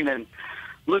hearing and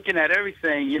looking at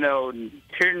everything, you know, and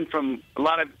hearing from a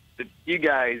lot of you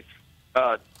guys,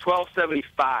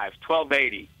 1275,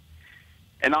 1280.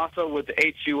 And also with the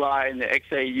HUI and the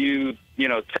XAU, you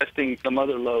know, testing some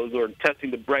other lows or testing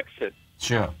the Brexit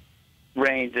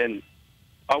range. And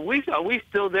are we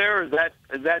still there, or is that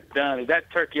done? Is that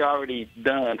turkey already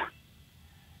done?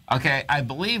 Okay, I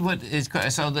believe what is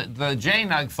so the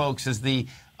JNUG, folks, is the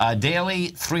daily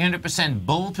 300%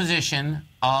 bull position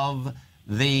of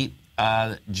the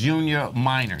junior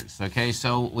miners. Okay,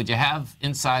 so what you have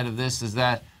inside of this is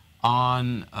that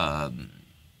on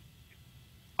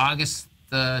August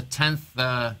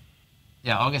 10th,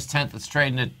 August 10th, it's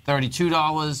trading at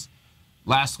 $32.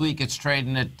 Last week, it's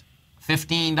trading at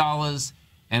 $15,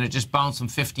 and it just bounced from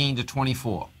 15 to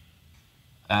 24.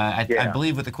 I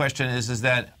believe what the question is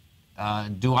that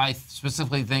do I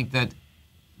specifically think that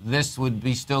this would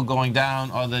be still going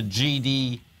down, or the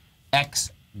GDXJ,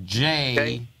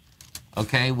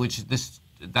 okay,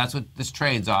 that's what this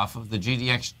trades off of. The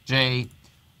GDXJ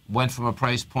went from a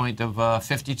price point of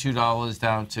 $52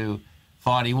 down to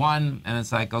 41, and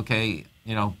it's like, okay,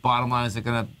 you know, bottom line is it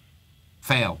going to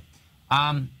fail.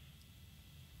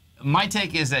 My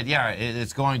take is that, yeah,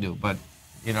 it's going to, but,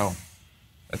 you know,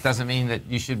 that doesn't mean that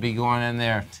you should be going in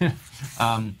there.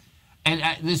 And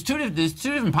there's two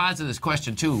different parts of this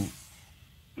question, too.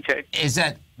 Okay. Is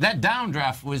that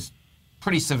downdraft was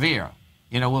pretty severe.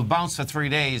 You know, we'll bounce for 3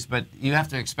 days, but you have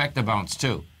to expect a bounce,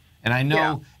 too. And I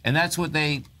know, and that's what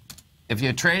if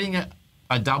you're trading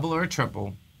a double or a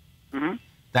triple,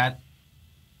 that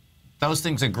those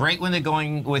things are great when they're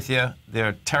going with you.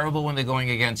 They're terrible when they're going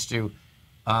against you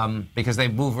because they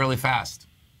move really fast.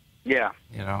 Yeah.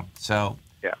 You know, so.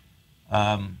 Yeah.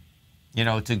 You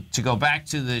know, to go back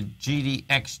to the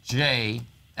GDXJ,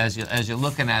 as you're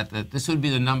looking at that, this would be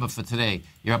the number for today.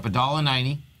 You're up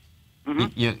 $1.90.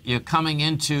 You're coming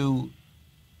into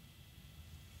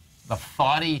the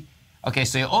 40. Okay,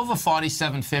 so you're over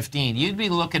 47.15. You'd be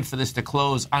looking for this to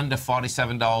close under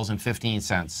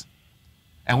 $47.15.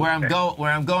 And where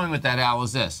I'm going with that, Al,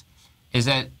 is this: is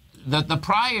that the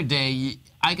prior day,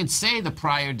 I could say the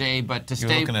prior day, but to stay.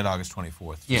 You're looking at August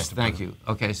 24th. Yes, thank you.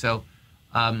 Okay, so.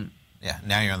 Yeah,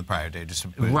 now you're on the prior day, just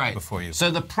right before you.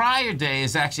 So the prior day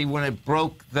is actually when it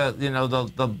broke the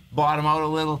bottom out a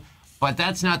little, but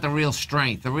that's not the real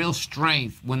strength. The real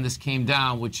strength when this came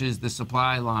down, which is the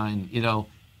supply line, you know,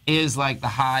 is like the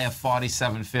high of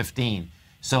 47.15.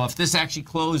 So if this actually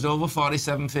closed over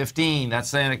 47.15, that's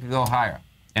saying it could go higher,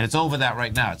 and it's over that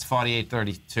right now. It's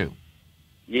 48.32.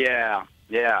 Yeah.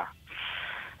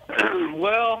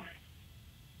 Well,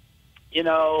 you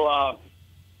know,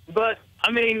 but I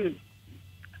mean,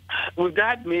 what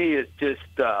got me is just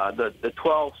the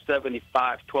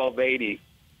 1275, 1280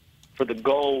 for the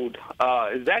gold.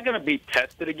 Is that going to be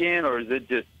tested again, or is it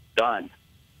just done?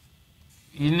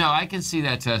 You know, I can see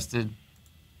that tested,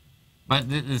 but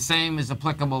the same is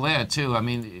applicable there too. I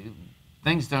mean,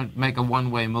 things don't make a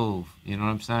one-way move. You know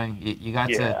what I'm saying? You got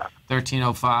to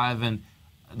 1305, and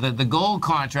the gold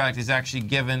contract is actually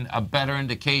given a better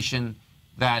indication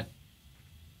that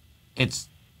it's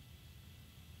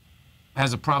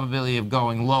has a probability of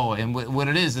going lower. And what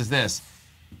it is this,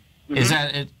 is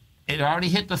that it already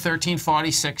hit the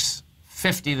 1346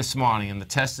 1350 this morning, and the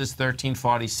test is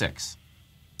 1346.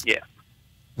 Yeah.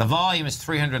 The volume is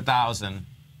 300,000,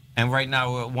 and right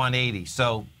now we're at 180.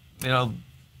 So, you know,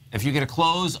 if you get a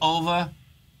close over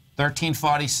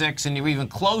 1346, and you're even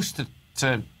close to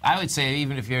I would say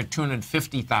even if you're at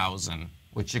 250,000,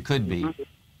 which it could be,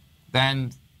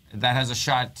 then that has a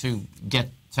shot to get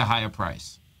to higher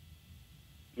price.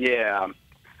 Yeah.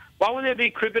 Why would they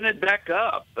be creeping it back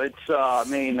up? It's, I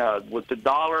mean, with the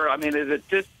dollar, I mean, is it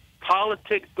just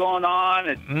politics going on?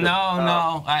 It's just,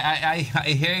 no. I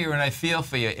hear you and I feel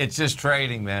for you. It's just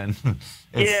trading, man.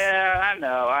 Yeah, I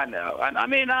know. I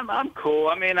mean, I'm cool.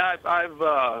 I mean,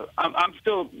 I'm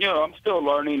still, you know, I'm still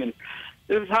learning, and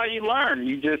this is how you learn.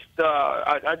 You just,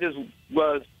 I just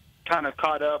was kind of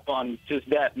caught up on just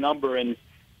that number and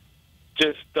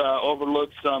just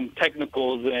overlooked some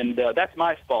technicals, and that's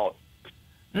my fault.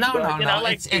 No.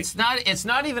 Like it's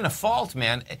not even a fault,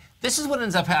 man. This is what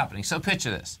ends up happening. So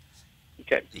picture this.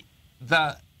 Okay.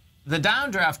 The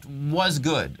downdraft was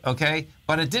good, okay,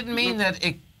 but it didn't mean that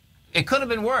it could have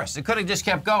been worse. It could have just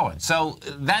kept going. So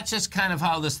that's just kind of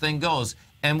how this thing goes.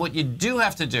 And what you do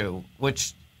have to do,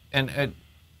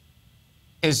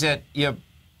 is that your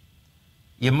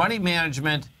money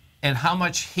management and how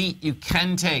much heat you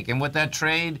can take, and what that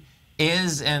trade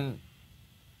is, and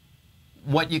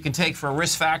what you can take for a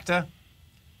risk factor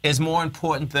is more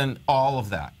important than all of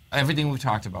that. Everything we've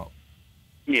talked about.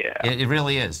 Yeah. It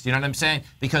really is. You know what I'm saying?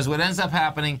 Because what ends up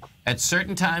happening at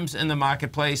certain times in the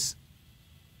marketplace,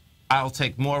 I'll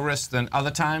take more risk than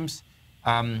other times.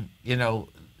 You know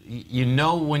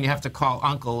when you have to call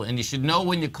uncle, and you should know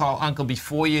when you call uncle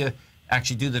before you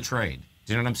actually do the trade.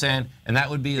 Do you know what I'm saying? And that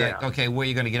would be like, okay, where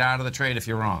you're going to get out of the trade if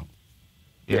you're wrong.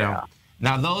 You know?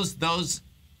 Now, those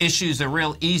issues are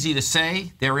real easy to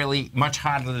say. They're really much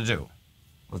harder to do.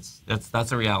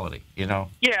 That's a reality, you know?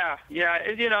 Yeah.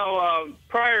 You know,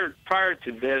 prior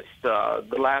to this,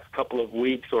 the last couple of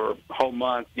weeks or whole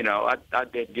month, you know, I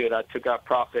did good. I took out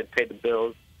profit, paid the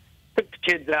bills, took the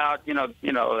kids out, you know,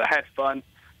 I had fun.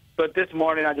 But this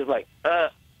morning, I just like,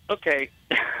 okay.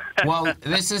 Well,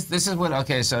 this is what,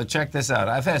 okay, so check this out.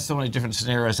 I've had so many different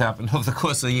scenarios happen over the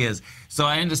course of the years. So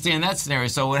I understand that scenario.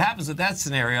 So what happens with that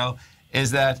scenario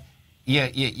is that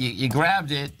you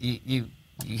grabbed it, you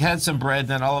had some bread,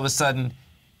 then all of a sudden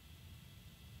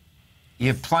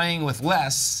you're playing with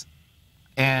less,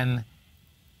 and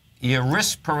your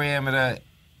risk parameter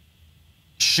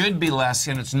should be less,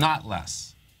 and it's not less.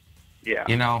 Yeah.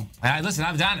 You know, and listen,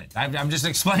 I've done it. I'm just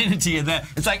explaining to you that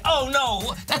it's like, oh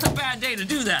no, that's a bad day to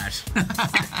do that.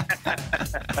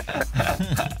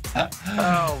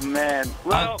 Oh man.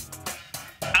 Well,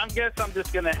 I guess I'm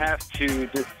just gonna have to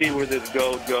just see where this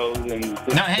goes and.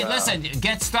 Just, no, hey, listen,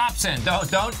 get stops in.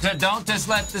 Don't just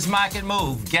let this market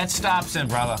move. Get stops in,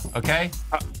 brother. Okay.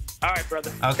 All right,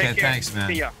 brother. Okay, thanks, man.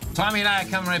 See ya. Tommy and I are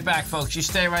coming right back, folks. You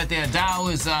stay right there. Dow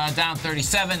is down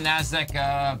 37. Nasdaq.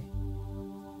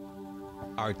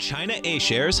 Are China A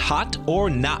shares hot or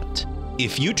not?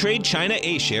 If you trade China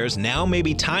A shares, now may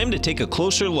be time to take a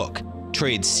closer look.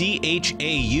 Trade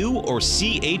CHAU or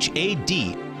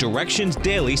CHAD, Directions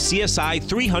Daily CSI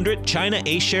 300 China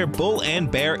A share bull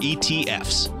and bear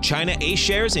ETFs. China A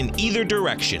shares in either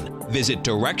direction. Visit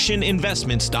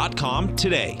directioninvestments.com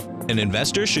today. An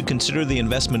investor should consider the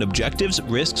investment objectives,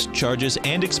 risks, charges,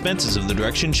 and expenses of the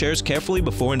Direction shares carefully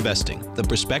before investing. The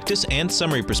prospectus and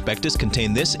summary prospectus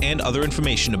contain this and other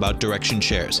information about Direction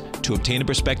shares. To obtain a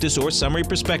prospectus or summary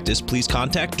prospectus, please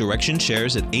contact Direction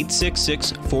shares at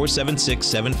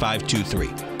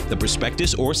 866-476-7523. The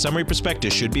prospectus or summary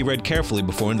prospectus should be read carefully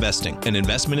before investing. An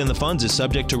investment in the funds is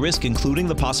subject to risk, including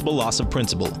the possible loss of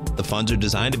principal. The funds are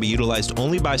designed to be utilized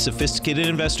only by sophisticated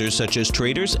investors such as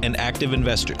traders and active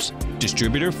investors.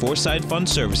 Distributor Foreside Fund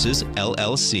Services,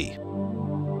 LLC.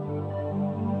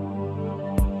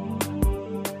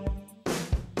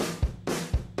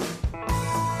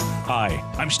 Hi,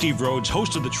 I'm Steve Rhodes,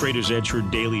 host of the Trader's Edge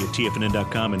Heard Daily at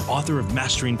TFNN.com and author of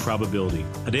Mastering Probability,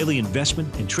 a daily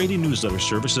investment and trading newsletter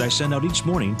service that I send out each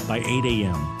morning by 8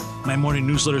 a.m. My morning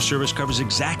newsletter service covers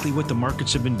exactly what the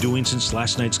markets have been doing since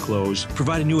last night's close,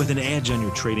 providing you with an edge on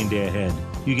your trading day ahead.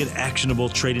 You get actionable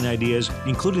trading ideas,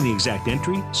 including the exact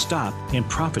entry, stop, and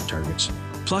profit targets.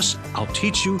 Plus, I'll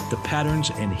teach you the patterns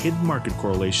and hidden market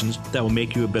correlations that will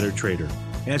make you a better trader.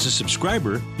 As a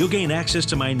subscriber, you'll gain access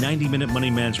to my 90-minute money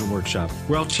management workshop,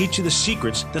 where I'll teach you the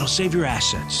secrets that'll save your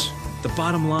assets. The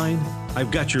bottom line,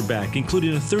 I've got your back,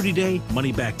 including a 30-day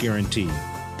money-back guarantee.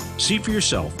 See for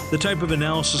yourself the type of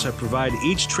analysis I provide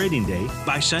each trading day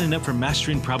by signing up for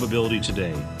Mastering Probability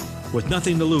today. With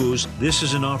nothing to lose, this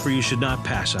is an offer you should not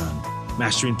pass on.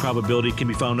 Mastering Probability can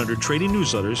be found under Trading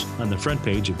Newsletters on the front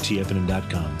page of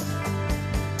TFNN.com.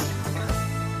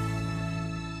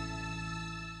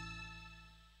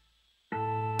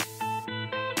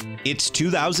 It's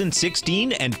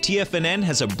 2016 and TFNN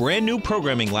has a brand new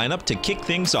programming lineup to kick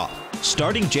things off.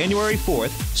 Starting January 4th,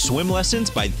 Swim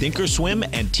Lessons by Thinkorswim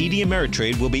and TD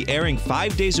Ameritrade will be airing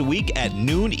 5 days a week at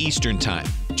noon Eastern Time.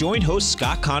 Join hosts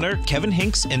Scott Connor, Kevin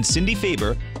Hinks, and Cindy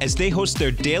Faber as they host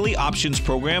their daily options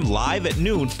program live at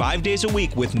noon 5 days a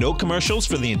week with no commercials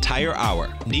for the entire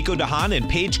hour. Nico DeHaan and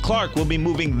Paige Clark will be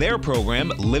moving their program,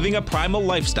 Living a Primal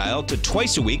Lifestyle, to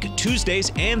twice a week,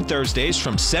 Tuesdays and Thursdays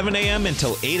from 7 a.m.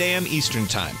 until 8 a.m. Eastern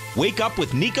Time. Wake up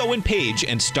with Nico and Paige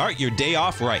and start your day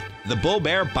off right. The Bull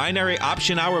Bear Binary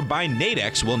Option Hour by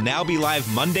Nadex will now be live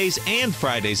Mondays and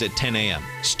Fridays at 10 a.m.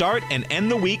 Start and end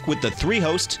the week with the three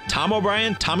hosts, Tom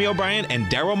O'Brien, Tommy O'Brien, and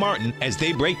Daryl Martin, as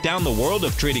they break down the world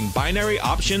of trading binary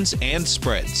options and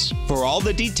spreads. For all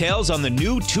the details on the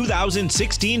new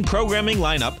 2016 programming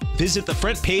lineup, visit the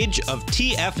front page of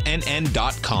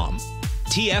TFNN.com.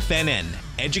 TFNN,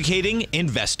 educating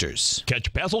investors.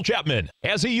 Catch Basil Chapman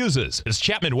as he uses his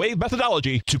Chapman Wave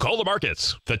methodology to call the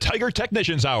markets. The Tiger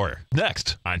Technicians Hour,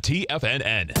 next on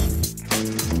TFNN.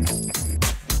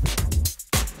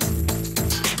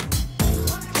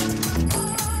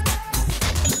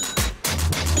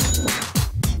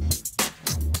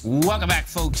 Welcome back,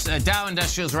 folks. Dow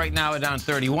Industrials right now are down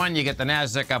 31. You get the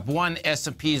NASDAQ up 1.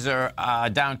 S&Ps are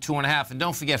down 2.5. And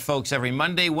don't forget, folks, every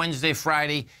Monday, Wednesday,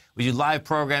 Friday, we do live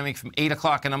programming from 8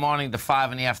 o'clock in the morning to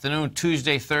 5 in the afternoon.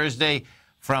 Tuesday, Thursday,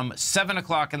 from 7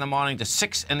 o'clock in the morning to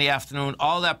 6 in the afternoon.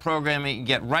 All that programming you can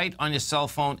get right on your cell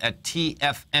phone at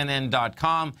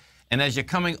TFNN.com. And as you're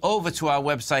coming over to our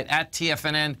website at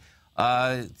TFNN,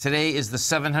 today is the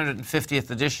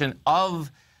 750th edition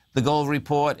of the Gold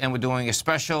Report, and we're doing a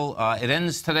special. It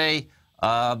ends today.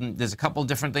 There's a couple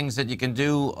different things that you can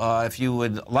do. If you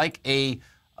would like to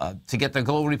get the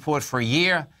Gold Report for a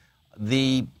year,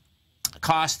 the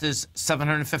cost is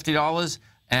 $750,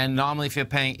 and normally if you're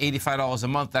paying $85 a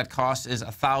month, that cost is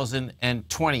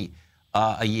 $1,020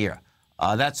 a year.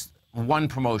 That's one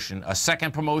promotion. A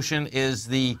second promotion is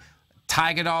the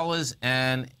Tiger Dollars,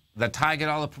 and the Tiger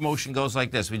Dollar promotion goes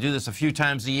like this. We do this a few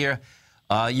times a year.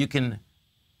 You can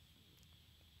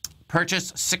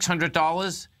purchase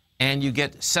 $600 and you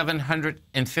get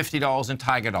 $750 in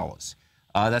Tiger Dollars.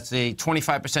 That's a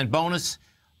 25% bonus.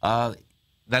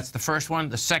 That's the first one.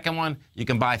 The second one, you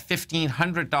can buy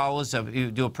 $1,500. If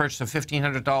you do a purchase of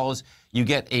 $1,500, you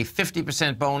get a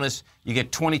 50% bonus. You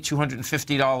get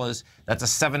 $2,250. That's a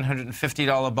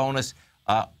 $750 bonus.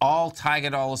 All Tiger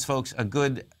Dollars, folks, are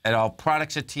good at all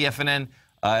products at TFNN.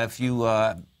 If you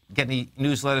get any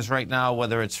newsletters right now,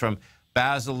 whether it's from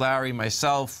Basil, Larry,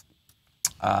 myself,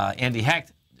 Andy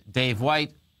Hecht, Dave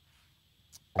White,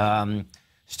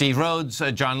 Steve Rhodes,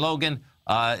 John Logan.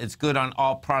 It's good on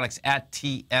all products at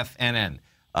TFNN.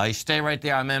 You stay right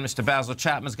there. Our man, Mr. Basil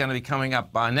Chapman, is going to be coming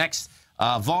up next.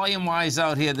 Volume-wise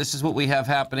out here, this is what we have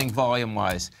happening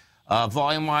volume-wise.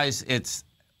 Volume-wise, it's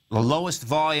the lowest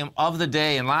volume of the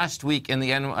day. And last week in the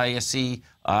NYSE,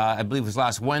 I believe it was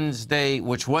last Wednesday,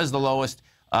 which was the lowest.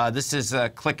 This is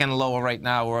clicking lower right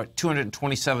now. We're at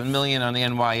 227 million on the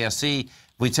NYSE.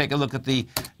 We take a look at the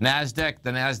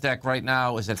NASDAQ right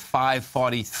now is at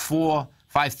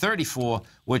 534,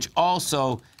 which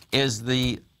also is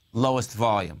the lowest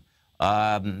volume.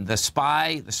 The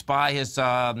SPY has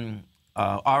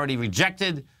already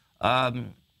rejected. The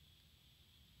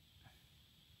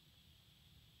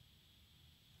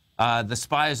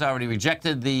SPY has already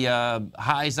rejected the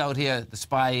highs out here. The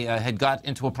SPY had got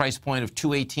into a price point of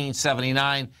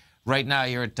 218.79. Right now,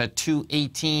 you're at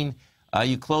 218.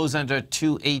 You close under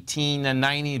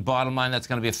 218.90. Bottom line, that's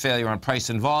going to be a failure on price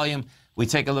and volume. We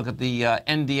take a look at the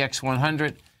NDX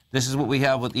 100. This is what we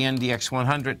have with the NDX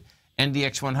 100.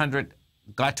 NDX 100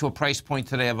 got to a price point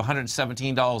today of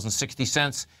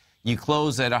 $117.60. You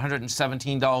close at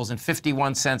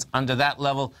 $117.51 under that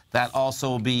level. That also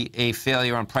will be a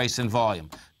failure on price and volume.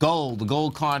 Gold, the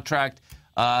gold contract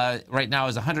right now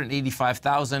is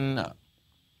 185,000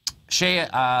 share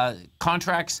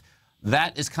contracts.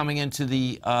 That is coming into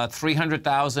the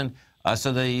 300,000.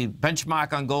 So the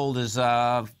benchmark on gold is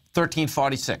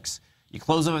 1346. You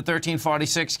close them at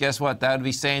 1346, guess what? That would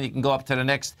be saying you can go up to the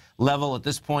next level. At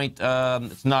this point,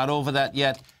 it's not over that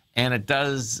yet, and it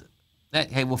does.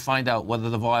 Hey, we'll find out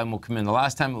whether the volume will come in. The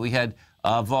last time we had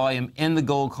volume in the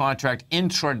gold contract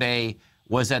intraday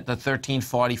was at the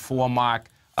 1344 mark,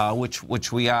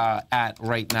 which we are at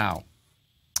right now.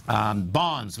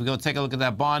 Bonds. We go take a look at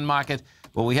that bond market.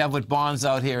 What we have with bonds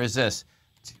out here is this.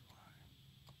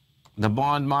 The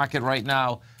bond market right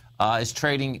now is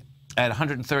trading at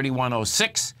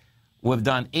 131.06. We've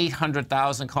done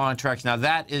 800,000 contracts. Now,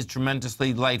 that is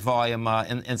tremendously light volume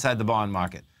inside the bond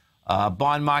market.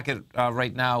 Bond market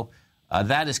right now,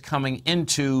 That is coming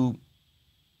into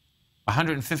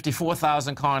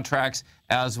 154,000 contracts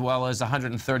as well as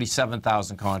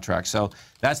 137,000 contracts. So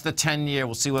that's the 10-year.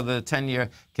 We'll see whether the 10-year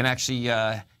can actually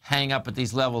hang up at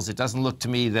these levels. It doesn't look to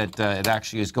me that it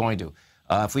actually is going to.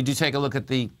 If we do take a look at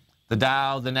the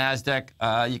Dow, the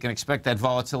NASDAQ, you can expect that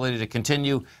volatility to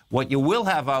continue. What you will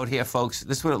have out here, folks,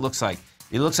 this is what it looks like.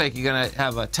 It looks like you're going to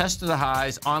have a test of the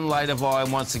highs on lighter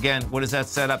volume once again. What does that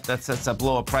set up? That sets up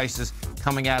lower prices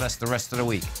coming at us the rest of the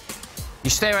week. You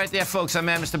stay right there, folks. I'm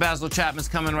Mr. Basil Chapman's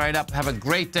coming right up. Have a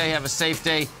great day. Have a safe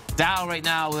day. Dow right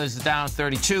now is down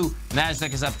 32.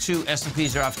 NASDAQ is up 2.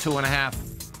 S&Ps are off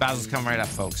 2.5. Basil's coming right up,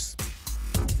 folks.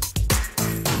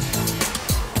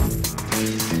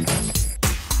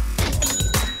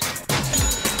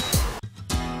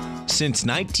 Since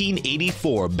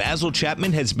 1984, Basil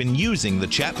Chapman has been using the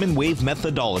Chapman Wave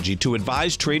methodology to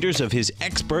advise traders of his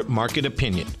expert market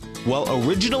opinion. While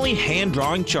originally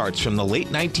hand-drawing charts from the late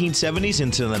 1970s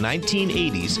into the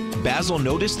 1980s, Basil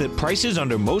noticed that prices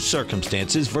under most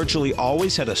circumstances virtually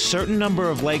always had a certain number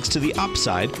of legs to the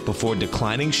upside before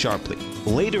declining sharply.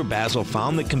 Later, Basil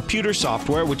found that computer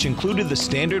software, which included the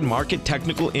standard market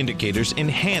technical indicators,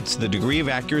 enhanced the degree of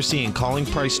accuracy in calling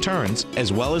price turns,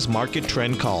 as well as market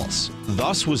trend calls.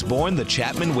 Thus was born the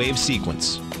Chapman Wave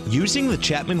sequence. Using the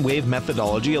Chapman Wave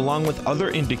methodology along with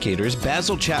other indicators,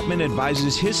 Basil Chapman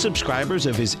advises his subscribers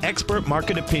of his expert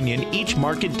market opinion each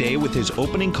market day with his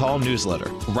opening call newsletter.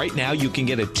 Right now, you can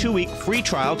get a 2-week free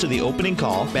trial to the opening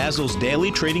call, Basil's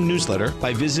daily trading newsletter,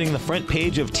 by visiting the front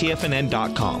page of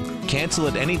TFNN.com. Cancel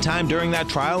at any time during that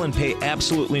trial and pay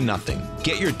absolutely nothing.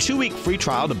 Get your 2-week free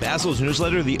trial to Basil's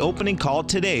newsletter, The Opening Call,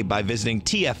 today by visiting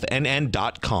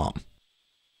TFNN.com.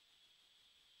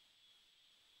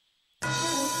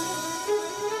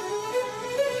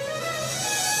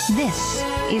 This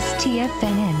is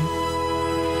TFNN.